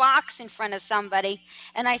put a box in front of somebody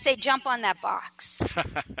and I say, jump on that box.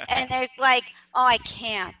 And there's like, oh, I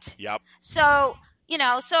can't. Yep. So you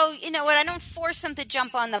know what? I don't force them to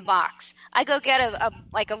jump on the box. I go get a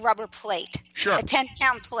rubber plate. Sure. A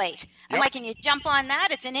 10-pound plate. Yep. I'm like, can you jump on that?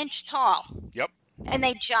 It's an inch tall. Yep. And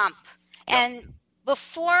they jump. Yep. And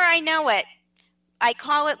before I know it, I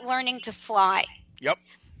call it learning to fly. Yep.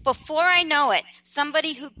 Before I know it,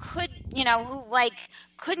 somebody who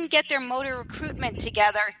couldn't get their motor recruitment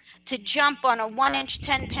together to jump on a 1-inch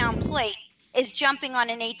 10-pound plate is jumping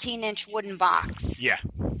on an 18-inch wooden box. Yeah.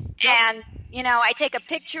 And, I take a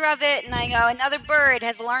picture of it and I go, another bird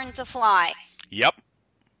has learned to fly. Yep.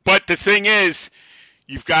 But the thing is,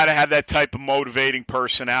 you've got to have that type of motivating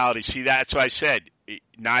personality. See, that's what I said.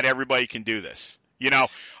 Not everybody can do this.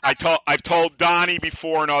 I've told Donnie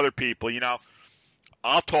before and other people,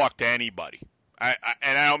 I'll talk to anybody. And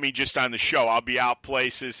I don't mean just on the show. I'll be out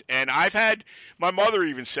places. And my mother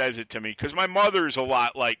even says it to me, because my mother's a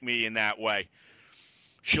lot like me in that way.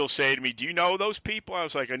 She'll say to me, do you know those people? I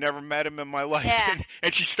was like, I never met them in my life. Yeah.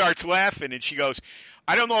 And she starts laughing and she goes,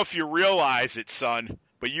 I don't know if you realize it, son,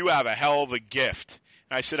 but you have a hell of a gift.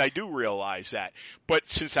 And I said, I do realize that. But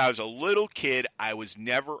since I was a little kid, I was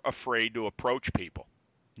never afraid to approach people.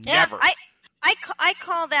 Never. Yeah, I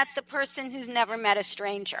call that the person who's never met a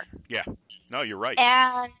stranger. Yeah. No, you're right.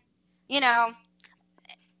 And,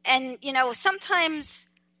 sometimes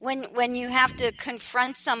when you have to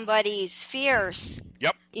confront somebody's fears,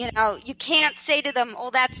 yep. You can't say to them, oh,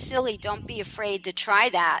 that's silly. Don't be afraid to try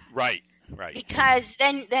that. Right. Because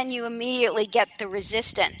then you immediately get the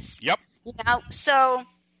resistance. Yep. So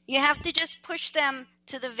you have to just push them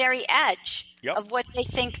to the very edge Yep. of what they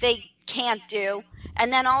think they can't do.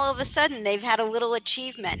 And then all of a sudden they've had a little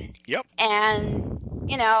achievement. Yep. And,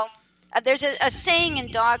 there's a saying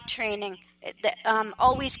in dog training that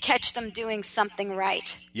always catch them doing something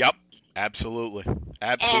right. Yep. Absolutely.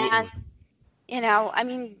 And,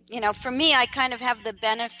 for me, I kind of have the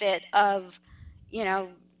benefit of,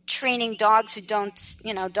 training dogs who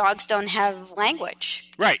dogs don't have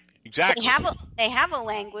language. Right. Exactly. They have a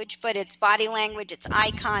language, but it's body language, it's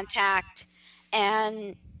eye contact.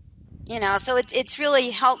 And, so it's really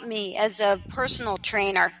helped me as a personal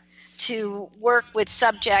trainer to work with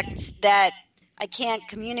subjects that I can't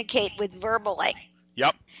communicate with verbally.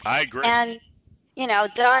 Yep. I agree. And,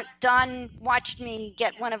 Don watched me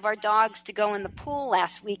get one of our dogs to go in the pool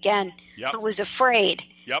last weekend who was afraid.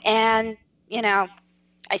 Yep. And,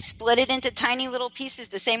 I split it into tiny little pieces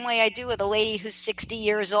the same way I do with a lady who's 60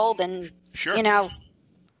 years old. And, sure.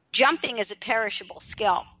 Jumping is a perishable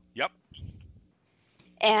skill. Yep.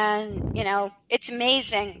 And, it's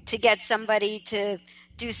amazing to get somebody to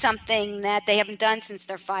do something that they haven't done since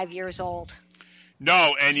they're 5 years old.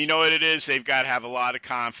 No, and you know what it is? They've got to have a lot of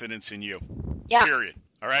confidence in you. Yeah. Period.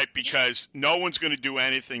 All right? Because no one's going to do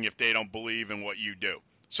anything if they don't believe in what you do.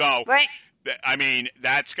 So, right. I mean,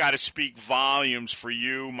 that's got to speak volumes for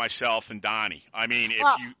you, myself, and Donnie. I mean, if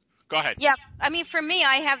you – go ahead. Yeah. I mean, for me,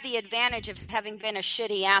 I have the advantage of having been a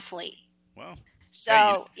shitty athlete. Well.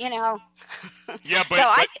 So, Yeah, but –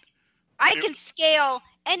 so I can scale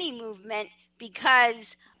any movement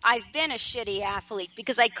because I've been a shitty athlete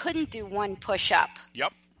because I couldn't do one push-up.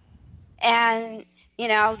 Yep. And,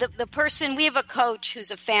 the person – we have a coach who's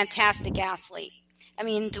a fantastic athlete. I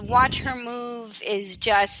mean, to watch her move is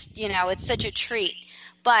just, it's such a treat.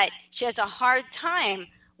 But she has a hard time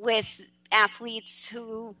with athletes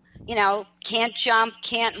who, can't jump,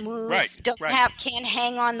 can't move, can't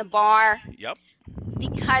hang on the bar. Yep.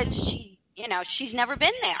 Because she's never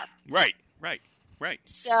been there. Right.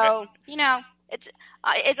 So,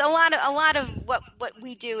 it's a lot of what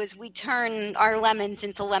we do is we turn our lemons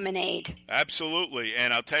into lemonade. Absolutely.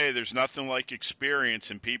 And I'll tell you, there's nothing like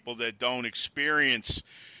experience, and people that don't experience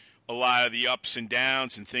a lot of the ups and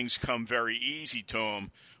downs and things come very easy to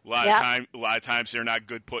them. A lot of times they're not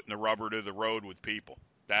good putting the rubber to the road with people.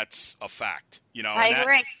 That's a fact. I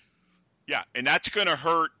agree. Yeah, and that's going to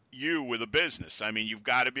hurt you with a business. I mean, you've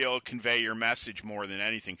got to be able to convey your message more than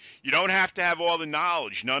anything. You don't have to have all the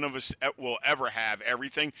knowledge. None of us will ever have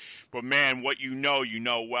everything. But, man, what you know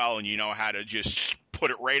well, and you know how to just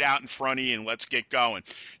put it right out in front of you and let's get going.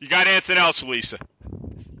 You got anything else, Lisa?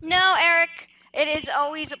 No, Eric. It is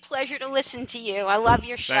always a pleasure to listen to you. I love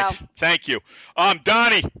your show. Thanks. Thank you.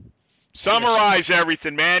 Donnie, summarize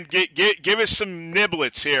everything, man. Give us some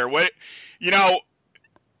niblets here.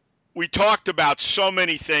 We talked about so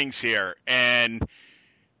many things here, and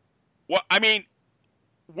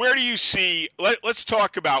where do you see? Let's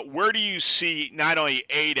talk about where do you see not only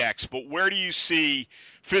 8X, but where do you see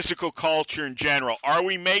physical culture in general? Are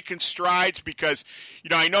we making strides? Because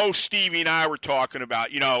I know Stevie and I were talking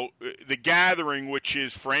about the gathering, which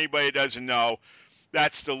is, for anybody that doesn't know,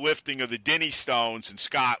 that's the lifting of the Dinnie Stones in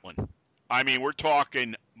Scotland. I mean, we're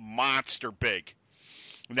talking monster big,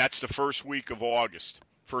 and that's the first week of August.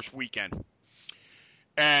 First weekend.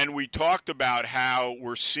 And we talked about how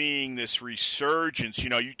we're seeing this resurgence.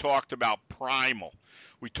 You talked about Primal.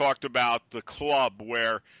 We talked about the club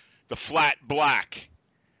where the flat black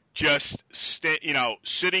just,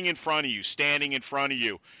 sitting in front of you, standing in front of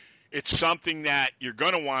you. It's something that you're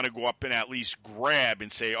going to want to go up and at least grab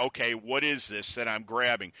and say, okay, what is this that I'm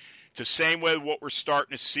grabbing? It's the same way what we're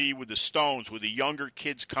starting to see with the Stones, with the younger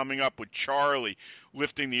kids coming up with Charlie,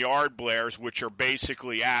 lifting the Ard Blairs, which are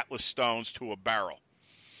basically Atlas stones to a barrel.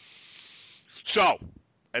 So,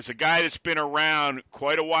 as a guy that's been around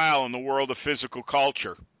quite a while in the world of physical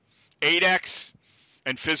culture, 8X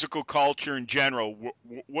and physical culture in general,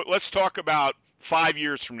 let's talk about 5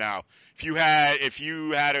 years from now. If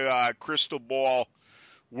you had a crystal ball,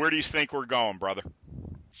 where do you think we're going, brother?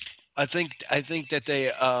 I think that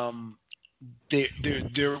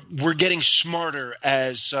we're getting smarter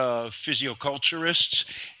as physioculturists,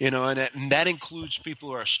 and that includes people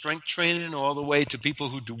who are strength training all the way to people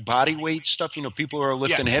who do body weight stuff. People who are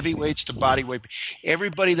lifting heavy weights to body weight.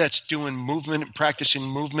 Everybody that's doing movement and practicing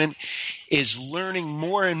movement is learning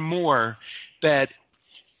more and more that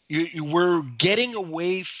we're getting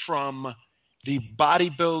away from the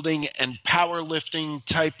bodybuilding and powerlifting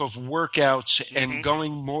type of workouts and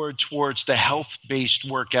going more towards the health-based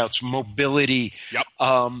workouts, mobility,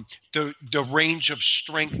 the range of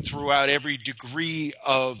strength throughout every degree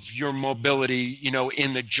of your mobility,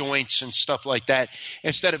 in the joints and stuff like that,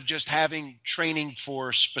 instead of just having training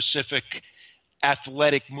for specific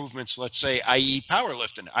athletic movements, let's say, i.e.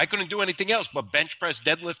 powerlifting. I couldn't do anything else but bench press,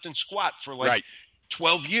 deadlift, and squat for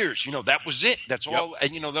 12 years. That was it. That's all.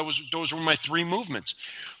 And, those were my 3 movements.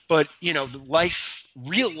 But,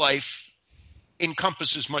 real life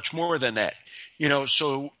encompasses much more than that.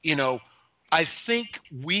 So, I think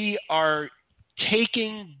we are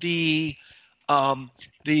taking the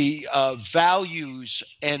values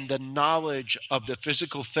and the knowledge of the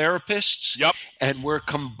physical therapists, and we're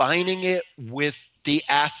combining it with the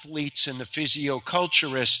athletes and the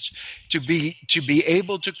physioculturists to be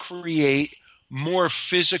able to create more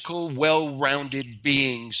physical, well-rounded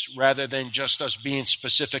beings rather than just us being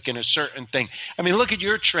specific in a certain thing. I mean, look at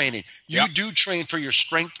your training. You do train for your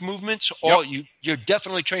strength movements. You're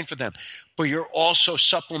definitely trained for them, but you're also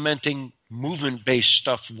supplementing movement-based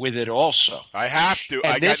stuff with it also. I have to.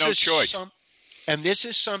 I got no choice. And this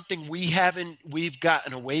is something we've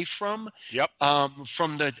gotten away from.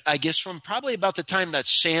 From probably about the time that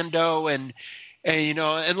Sando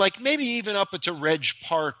and like maybe even up into Reg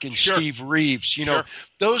Park and Steve Reeves,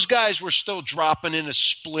 those guys were still dropping into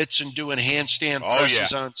splits and doing handstand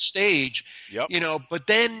presses on stage, but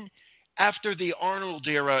then after the Arnold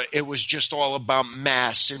era, it was just all about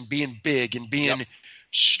mass and being big and being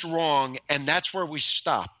strong. And that's where we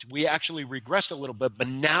stopped. We actually regressed a little bit, but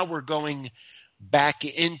now we're going back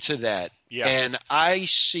into that. And I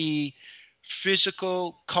see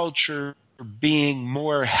physical culture being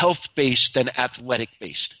more health-based than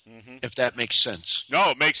athletic-based, if that makes sense. No,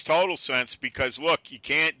 it makes total sense because, look, you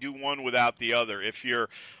can't do one without the other. If you're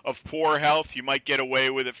of poor health, you might get away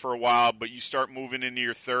with it for a while, but you start moving into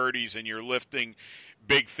your 30s and you're lifting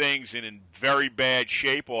big things and in very bad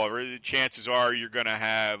shape, the chances are you're going to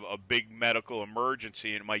have a big medical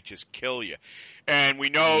emergency and it might just kill you. And we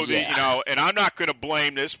know that, and I'm not going to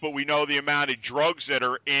blame this, but we know the amount of drugs that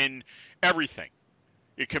are in everything.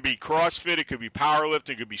 It could be CrossFit, it could be powerlifting,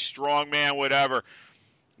 it could be strongman, whatever.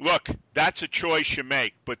 Look, that's a choice you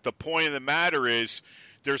make. But the point of the matter is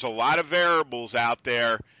there's a lot of variables out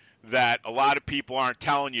there that a lot of people aren't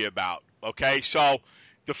telling you about, okay? So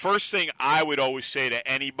the first thing I would always say to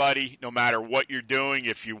anybody, no matter what you're doing,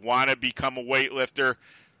 if you want to become a weightlifter,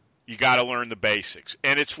 you got to learn the basics.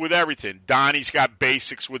 And it's with everything. Donnie's got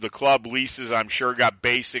basics with the club. Lisa's, I'm sure, got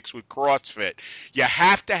basics with CrossFit. You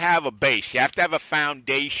have to have a base. You have to have a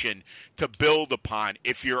foundation to build upon.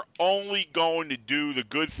 If you're only going to do the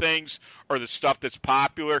good things or the stuff that's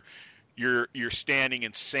popular, you're standing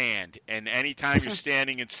in sand. And anytime you're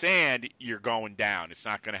standing in sand, you're going down. It's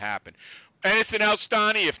not going to happen. Anything else,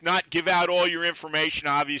 Donnie? If not, give out all your information,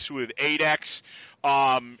 obviously, with 8X.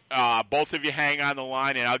 Both of you hang on the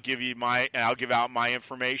line, and I'll give out my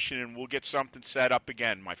information, and we'll get something set up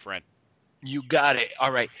again, my friend. You got it.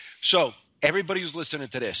 All right. So everybody who's listening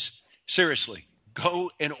to this, seriously, go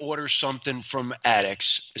and order something from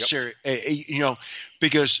 8X.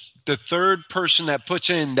 Because the third person that puts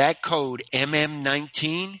in that code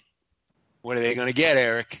MM19, what are they going to get,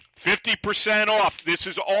 Eric? 50% off. This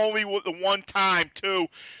is only the one time, too.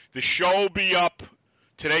 The show will be up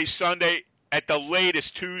today, Sunday, at the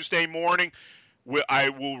latest Tuesday morning. I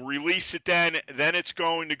will release it then. Then it's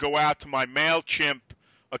going to go out to my MailChimp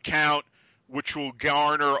account, which will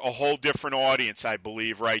garner a whole different audience, I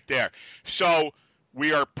believe, right there. So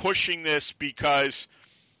we are pushing this because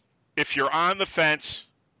if you're on the fence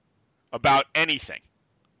about anything,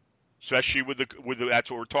 especially with the that's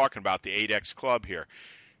what we're talking about, the 8X Club here,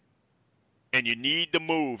 and you need to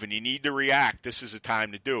move and you need to react, this is the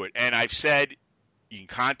time to do it. And I've said you can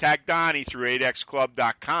contact Donnie through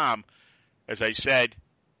 8xclub.com. As I said,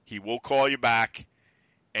 he will call you back,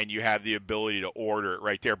 and you have the ability to order it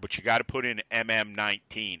right there. But you got to put in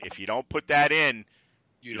MM19. If you don't put that in,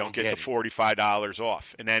 you don't get the $45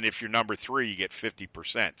 off. And then if you're number 3, you get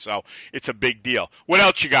 50%. So it's a big deal. What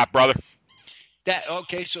else you got, brother?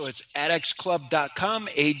 Okay, so it's adxclub.com,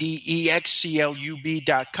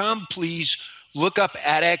 ADEXCLUB.com. Please look up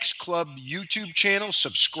 8X Club YouTube channel,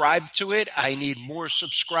 subscribe to it. I need more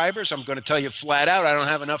subscribers. I'm going to tell you flat out, I don't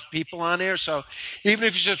have enough people on there. So even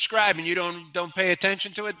if you subscribe and you don't pay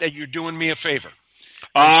attention to it, then you're doing me a favor.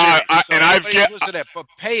 But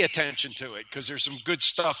pay attention to it because there's some good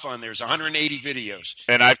stuff on there. There's 180 videos.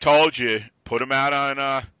 And I've told you, put them out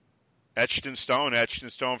on Etched in Stone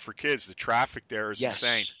for Kids. The traffic there is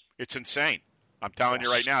insane. It's insane. I'm telling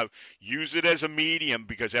you right now, use it as a medium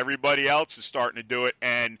because everybody else is starting to do it,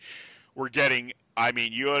 and we're getting. I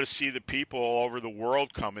mean, you ought to see the people all over the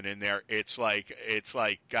world coming in there. It's like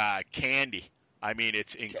candy. I mean,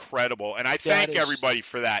 it's incredible, and I thank everybody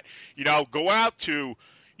for that. You know, go out to,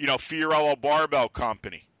 Fiorillo Barbell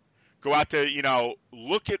Company. Go out to,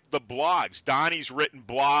 look at the blogs. Donnie's written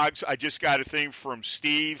blogs. I just got a thing from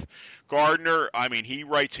Steve Gardner. I mean, he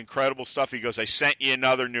writes incredible stuff. He goes, I sent you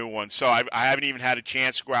another new one. So I haven't even had a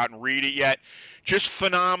chance to go out and read it yet. Just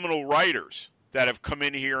phenomenal writers that have come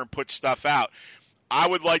in here and put stuff out. I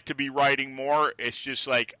would like to be writing more. It's just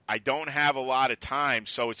like I don't have a lot of time,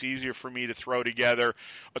 so it's easier for me to throw together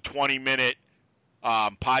a 20-minute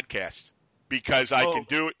podcast because I can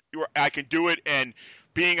do it. I can do it, and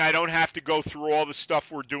being I don't have to go through all the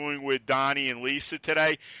stuff we're doing with Donnie and Lisa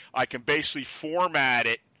today, I can basically format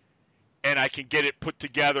it, and I can get it put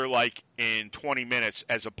together like in 20 minutes,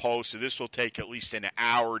 as opposed to this will take at least an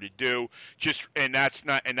hour to do. And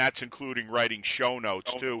that's including writing show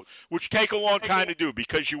notes too, which take a long time to do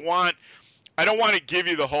because I don't want to give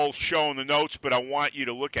you the whole show and the notes, but I want you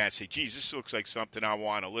to look at it and say, geez, this looks like something I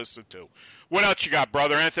want to listen to. What else you got,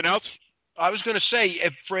 brother? Anything else? I was going to say,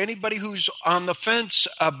 for anybody who's on the fence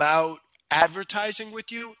about advertising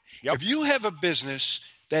with you, if you have a business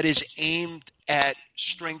that is aimed at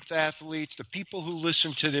strength athletes, the people who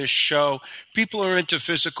listen to this show, people who are into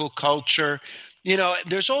physical culture,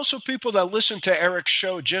 there's also people that listen to Eric's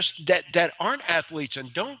show just that aren't athletes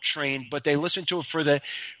and don't train, but they listen to it for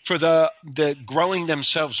the growing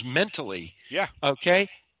themselves mentally. Yeah. Okay.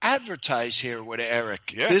 Advertise here with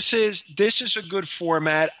Eric. Yeah. This is a good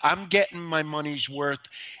format. I'm getting my money's worth,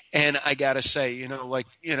 and I gotta say, and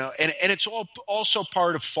it's all also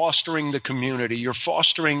part of fostering the community. You're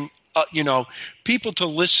fostering, people to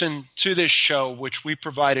listen to this show, which we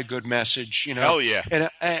provide a good message. Hell yeah. And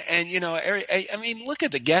Eric, I mean, look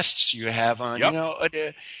at the guests you have on.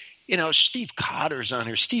 Yep. Steve Cotter's on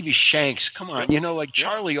here, Stevie Shanks. Come on,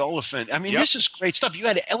 Charlie Oliphant. I mean, this is great stuff. You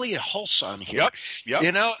had Elliot Hulse on here.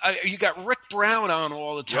 Yep. You got Rick Brown on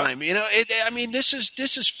all the time. Yep. This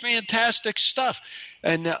is fantastic stuff.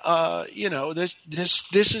 And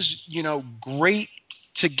this is great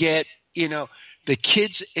to get the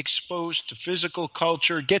kids exposed to physical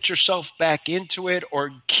culture, get yourself back into it or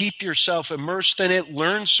keep yourself immersed in it,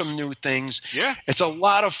 learn some new things. Yeah. It's a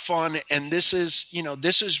lot of fun, and this is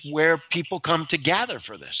where people come to gather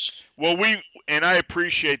for this. Well, and I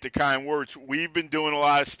appreciate the kind words. We've been doing a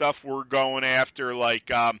lot of stuff we're going after like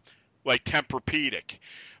Tempur-Pedic.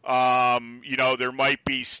 There might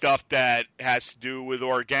be stuff that has to do with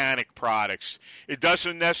organic products. It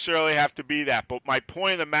doesn't necessarily have to be that, but my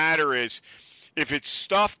point of the matter is, if it's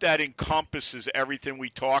stuff that encompasses everything we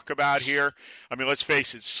talk about here, I mean, let's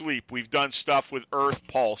face it, sleep. We've done stuff with Earth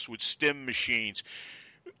Pulse, with stim machines.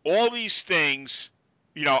 All these things,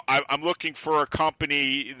 I'm looking for a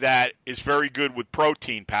company that is very good with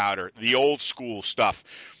protein powder, the old school stuff.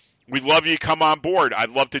 We'd love you to come on board.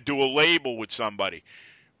 I'd love to do a label with somebody.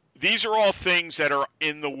 These are all things that are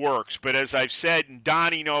in the works. But as I've said, and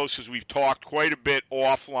Donnie knows because we've talked quite a bit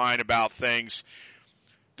offline about things,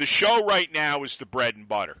 the show right now is the bread and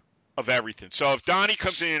butter of everything. So if Donnie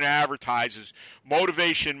comes in and advertises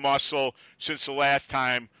Motivation Muscle, since the last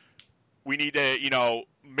time, we need to,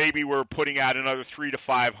 maybe we're putting out another 300 to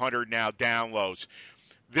 500 now downloads.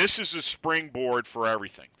 This is a springboard for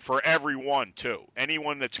everything, for everyone too.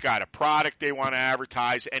 Anyone that's got a product they want to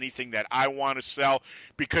advertise, anything that I want to sell,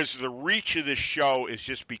 because the reach of this show is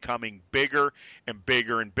just becoming bigger and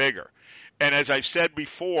bigger and bigger. And as I've said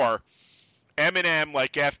before, M&M,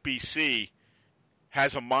 like FBC,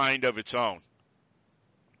 has a mind of its own.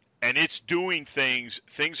 And it's doing things.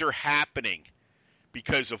 Things are happening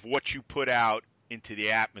because of what you put out into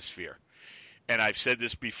the atmosphere. And I've said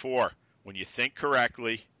this before. When you think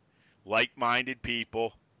correctly, like-minded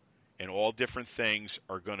people and all different things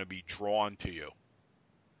are going to be drawn to you.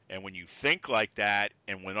 And when you think like that,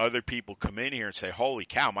 and when other people come in here and say, holy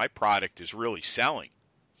cow, my product is really selling,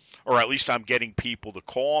 or at least I'm getting people to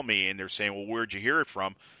call me and they're saying, well, where'd you hear it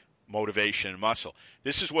from? Motivation and Muscle.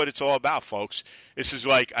 This is what it's all about, folks. This is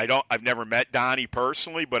like, I've never met Donnie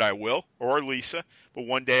personally, but I will, or Lisa. But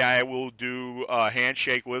one day I will do a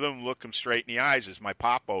handshake with him, look him straight in the eyes, as my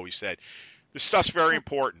pop always said. This stuff's very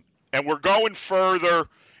important. And we're going further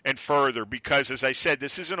and further because, as I said,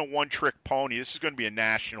 this isn't a one-trick pony. This is going to be a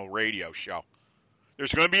national radio show.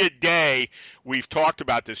 There's going to be a day, we've talked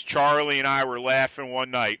about this. Charlie and I were laughing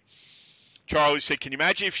one night. Charlie said, can you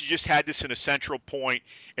imagine if you just had this in a central point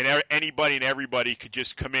and anybody and everybody could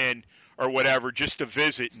just come in or whatever just to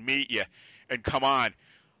visit and meet you and come on?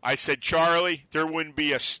 I said, Charlie, that'd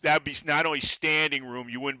be not only standing room,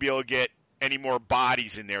 you wouldn't be able to get any more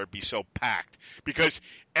bodies in there. It'd be so packed. Because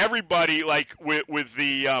everybody, like with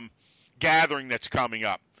the gathering that's coming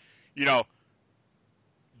up,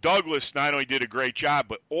 Douglas not only did a great job,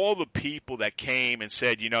 but all the people that came and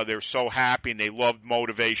said, they were so happy and they loved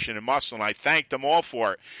Motivation and Muscle, and I thanked them all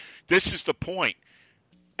for it. This is the point.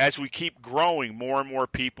 As we keep growing, more and more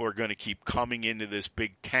people are going to keep coming into this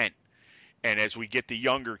big tent. And as we get the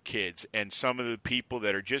younger kids and some of the people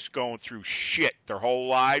that are just going through shit their whole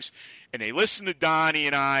lives, and they listen to Donnie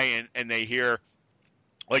and I, and they hear,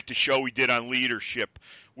 like the show we did on leadership,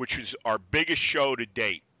 which is our biggest show to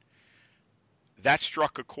date, that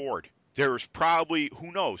struck a chord. There was probably,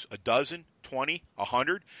 who knows, a dozen, 20,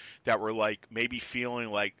 100 that were like maybe feeling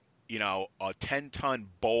like, a 10-ton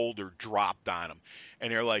boulder dropped on them.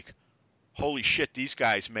 And they're like, holy shit, these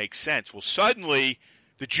guys make sense. Well, suddenly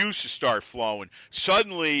the juices start flowing.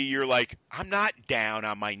 Suddenly you're like, I'm not down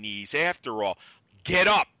on my knees after all. Get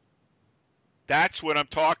up. That's what I'm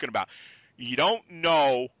talking about. You don't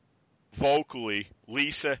know vocally,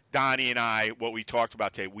 Lisa, Donnie, and I, what we talked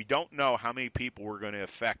about today. We don't know how many people we're going to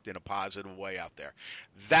affect in a positive way out there.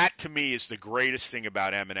 That, to me, is the greatest thing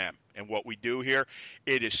about M&M and what we do here.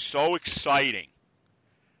 It is so exciting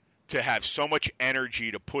to have so much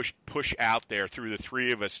energy to push out there through the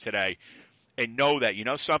three of us today, and know that,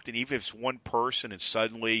 something, even if it's one person and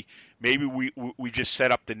suddenly maybe we just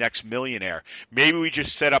set up the next millionaire. Maybe we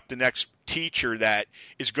just set up the next teacher that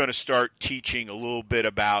is going to start teaching a little bit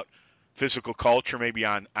about physical culture, maybe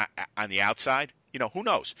on the outside. Who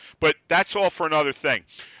knows? But that's all for another thing.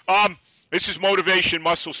 This is Motivation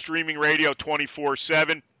Muscle Streaming Radio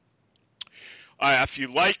 24/7. If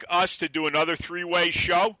you'd like us to do another three-way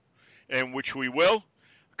show, and which we will,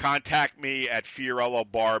 contact me at Fiorillo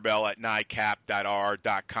Barbell at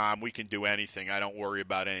NICAP.R.com. We can do anything. I don't worry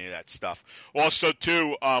about any of that stuff. Also,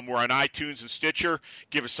 too, we're on iTunes and Stitcher.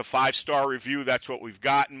 Give us a 5-star review. That's what we've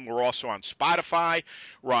gotten. We're also on Spotify.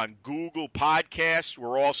 We're on Google Podcasts.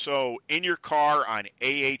 We're also in your car on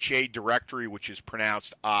AHA Directory, which is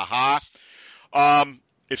pronounced AHA.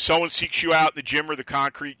 If someone seeks you out in the gym or the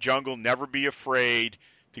concrete jungle, never be afraid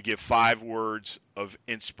to give 5 words of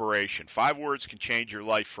inspiration. 5 words can change your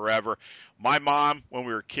life forever. My mom, when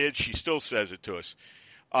we were kids, she still says it to us.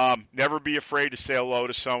 Never be afraid to say hello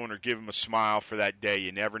to someone or give them a smile for that day.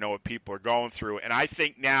 You never know what people are going through. And I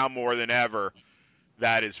think now more than ever,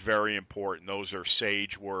 that is very important. Those are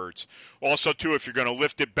sage words. Also, too, if you're going to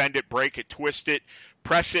lift it, bend it, break it, twist it,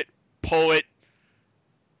 press it, pull it,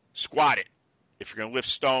 squat it. If you're going to lift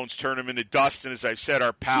stones, turn them into dust. And as I've said,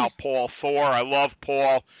 our pal Paul Thor, I love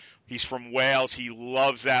Paul. He's from Wales. He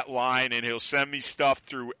loves that line, and he'll send me stuff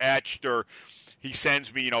through Etched, or he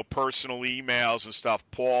sends me, personal emails and stuff.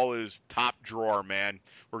 Paul is top drawer, man.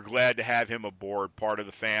 We're glad to have him aboard, part of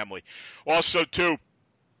the family. Also, too,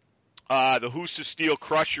 the Husa Steel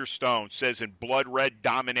Crusher Stone says in blood red,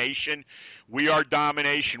 domination. We are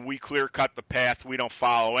domination. We clear cut the path. We don't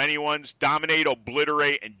follow anyone's. Dominate,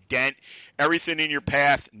 obliterate, and dent everything in your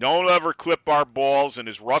path. No one will ever clip our balls. And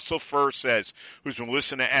as Russell Furr says, who's been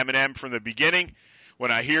listening to M&M from the beginning, when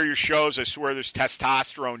I hear your shows, I swear there's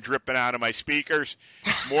testosterone dripping out of my speakers.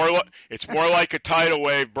 It's more like a tidal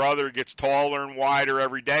wave, brother. It gets taller and wider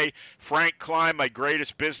every day. Frank Klein, my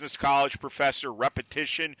greatest business college professor,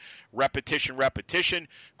 repetition, repetition, repetition.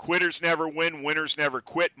 Quitters never win, winners never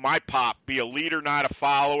quit. My pop, be a leader, not a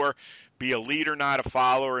follower. Be a leader, not a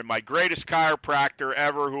follower. And my greatest chiropractor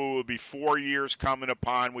ever, who will be 4 years coming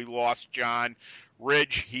upon, we lost John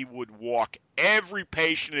Ridge. He would walk every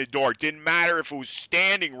patient in the door. Didn't matter if it was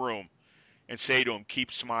standing room, and say to him,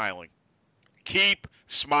 keep smiling. Keep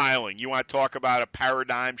smiling. You want to talk about a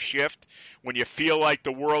paradigm shift? When you feel like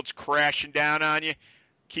the world's crashing down on you,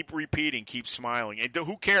 keep repeating, keep smiling. And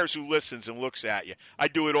who cares who listens and looks at you? I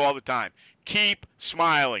do it all the time. Keep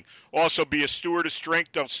smiling. Also, be a steward of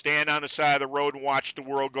strength. Don't stand on the side of the road and watch the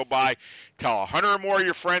world go by. Tell 100 or more of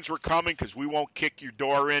your friends we're coming, because we won't kick your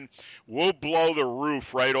door in. We'll blow the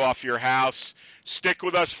roof right off your house. Stick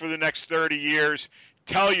with us for the next 30 years.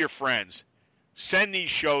 Tell your friends. Send these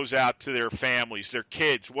shows out to their families, their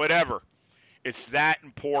kids, whatever. It's that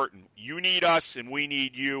important. You need us, and we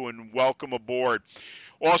need you, and welcome aboard.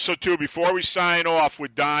 Also, too, before we sign off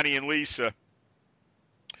with Donnie and Lisa,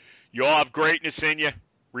 you all have greatness in you.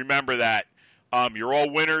 Remember that. You're all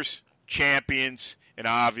winners, champions, and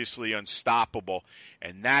obviously unstoppable.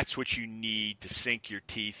 And that's what you need to sink your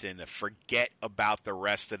teeth in, to forget about the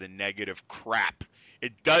rest of the negative crap.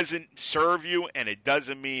 It doesn't serve you, and it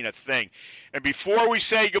doesn't mean a thing. And before we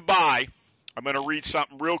say goodbye, I'm going to read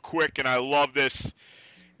something real quick, and I love this.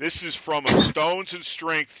 This is from Stones and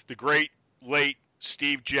Strength, the great late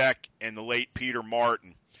Steve Jeck and the late Peter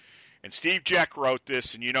Martin. And Steve Jeck wrote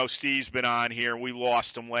this, and you know Steve's been on here, and we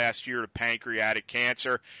lost him last year to pancreatic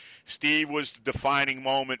cancer. Steve was the defining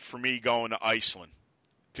moment for me going to Iceland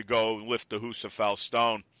to go lift the Husafell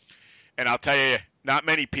stone. And I'll tell you, not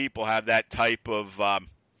many people have that type of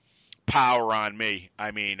power on me. I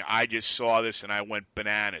mean, I just saw this and I went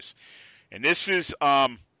bananas. And this is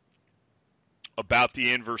about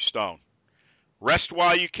the inverse stone. Rest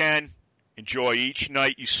while you can. Enjoy each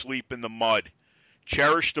night you sleep in the mud.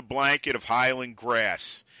 Cherish the blanket of Highland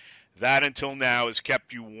grass. That until now has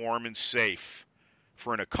kept you warm and safe.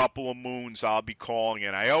 For in a couple of moons I'll be calling.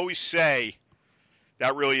 And I always say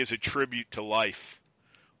that really is a tribute to life.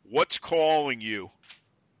 What's calling you?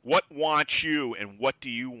 What wants you, and what do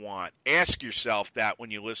you want? Ask yourself that when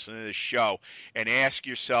you listen to this show, and ask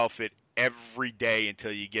yourself it every day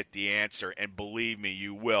until you get the answer, and believe me,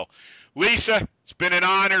 you will. Lisa, it's been an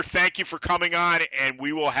honor. Thank you for coming on, and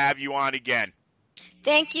we will have you on again.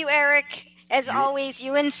 Thank you, Eric. As always,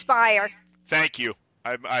 you inspire. Thank you.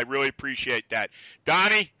 I really appreciate that.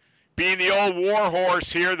 Donnie, being the old war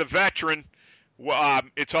horse here, the veteran,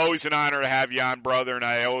 it's always an honor to have you on, brother, and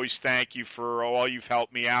I always thank you for all you've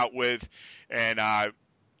helped me out with. And,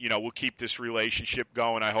 we'll keep this relationship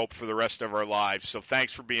going, I hope, for the rest of our lives. So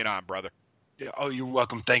thanks for being on, brother. Oh, you're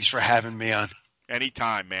welcome. Thanks for having me on.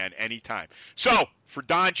 Anytime, man, anytime. So, for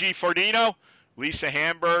Don G. Fardino, Lisa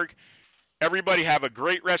Hamburg, everybody have a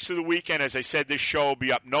great rest of the weekend. As I said, this show will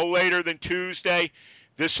be up no later than Tuesday.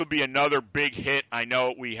 This will be another big hit. I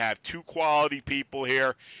know we have two quality people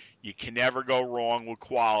here. You can never go wrong with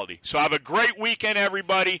quality. So have a great weekend,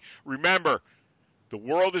 everybody. Remember, the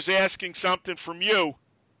world is asking something from you,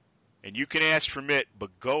 and you can ask from it,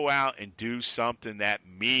 but go out and do something that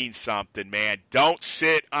means something, man. Don't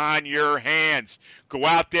sit on your hands. Go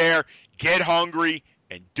out there, get hungry,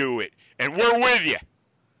 and do it. And we're with you.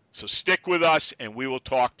 So stick with us, and we will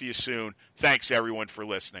talk to you soon. Thanks, everyone, for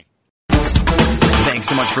listening. Thanks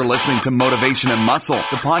so much for listening to Motivation and Muscle,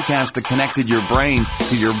 the podcast that connected your brain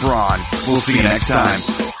to your brawn. We'll see you next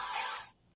time.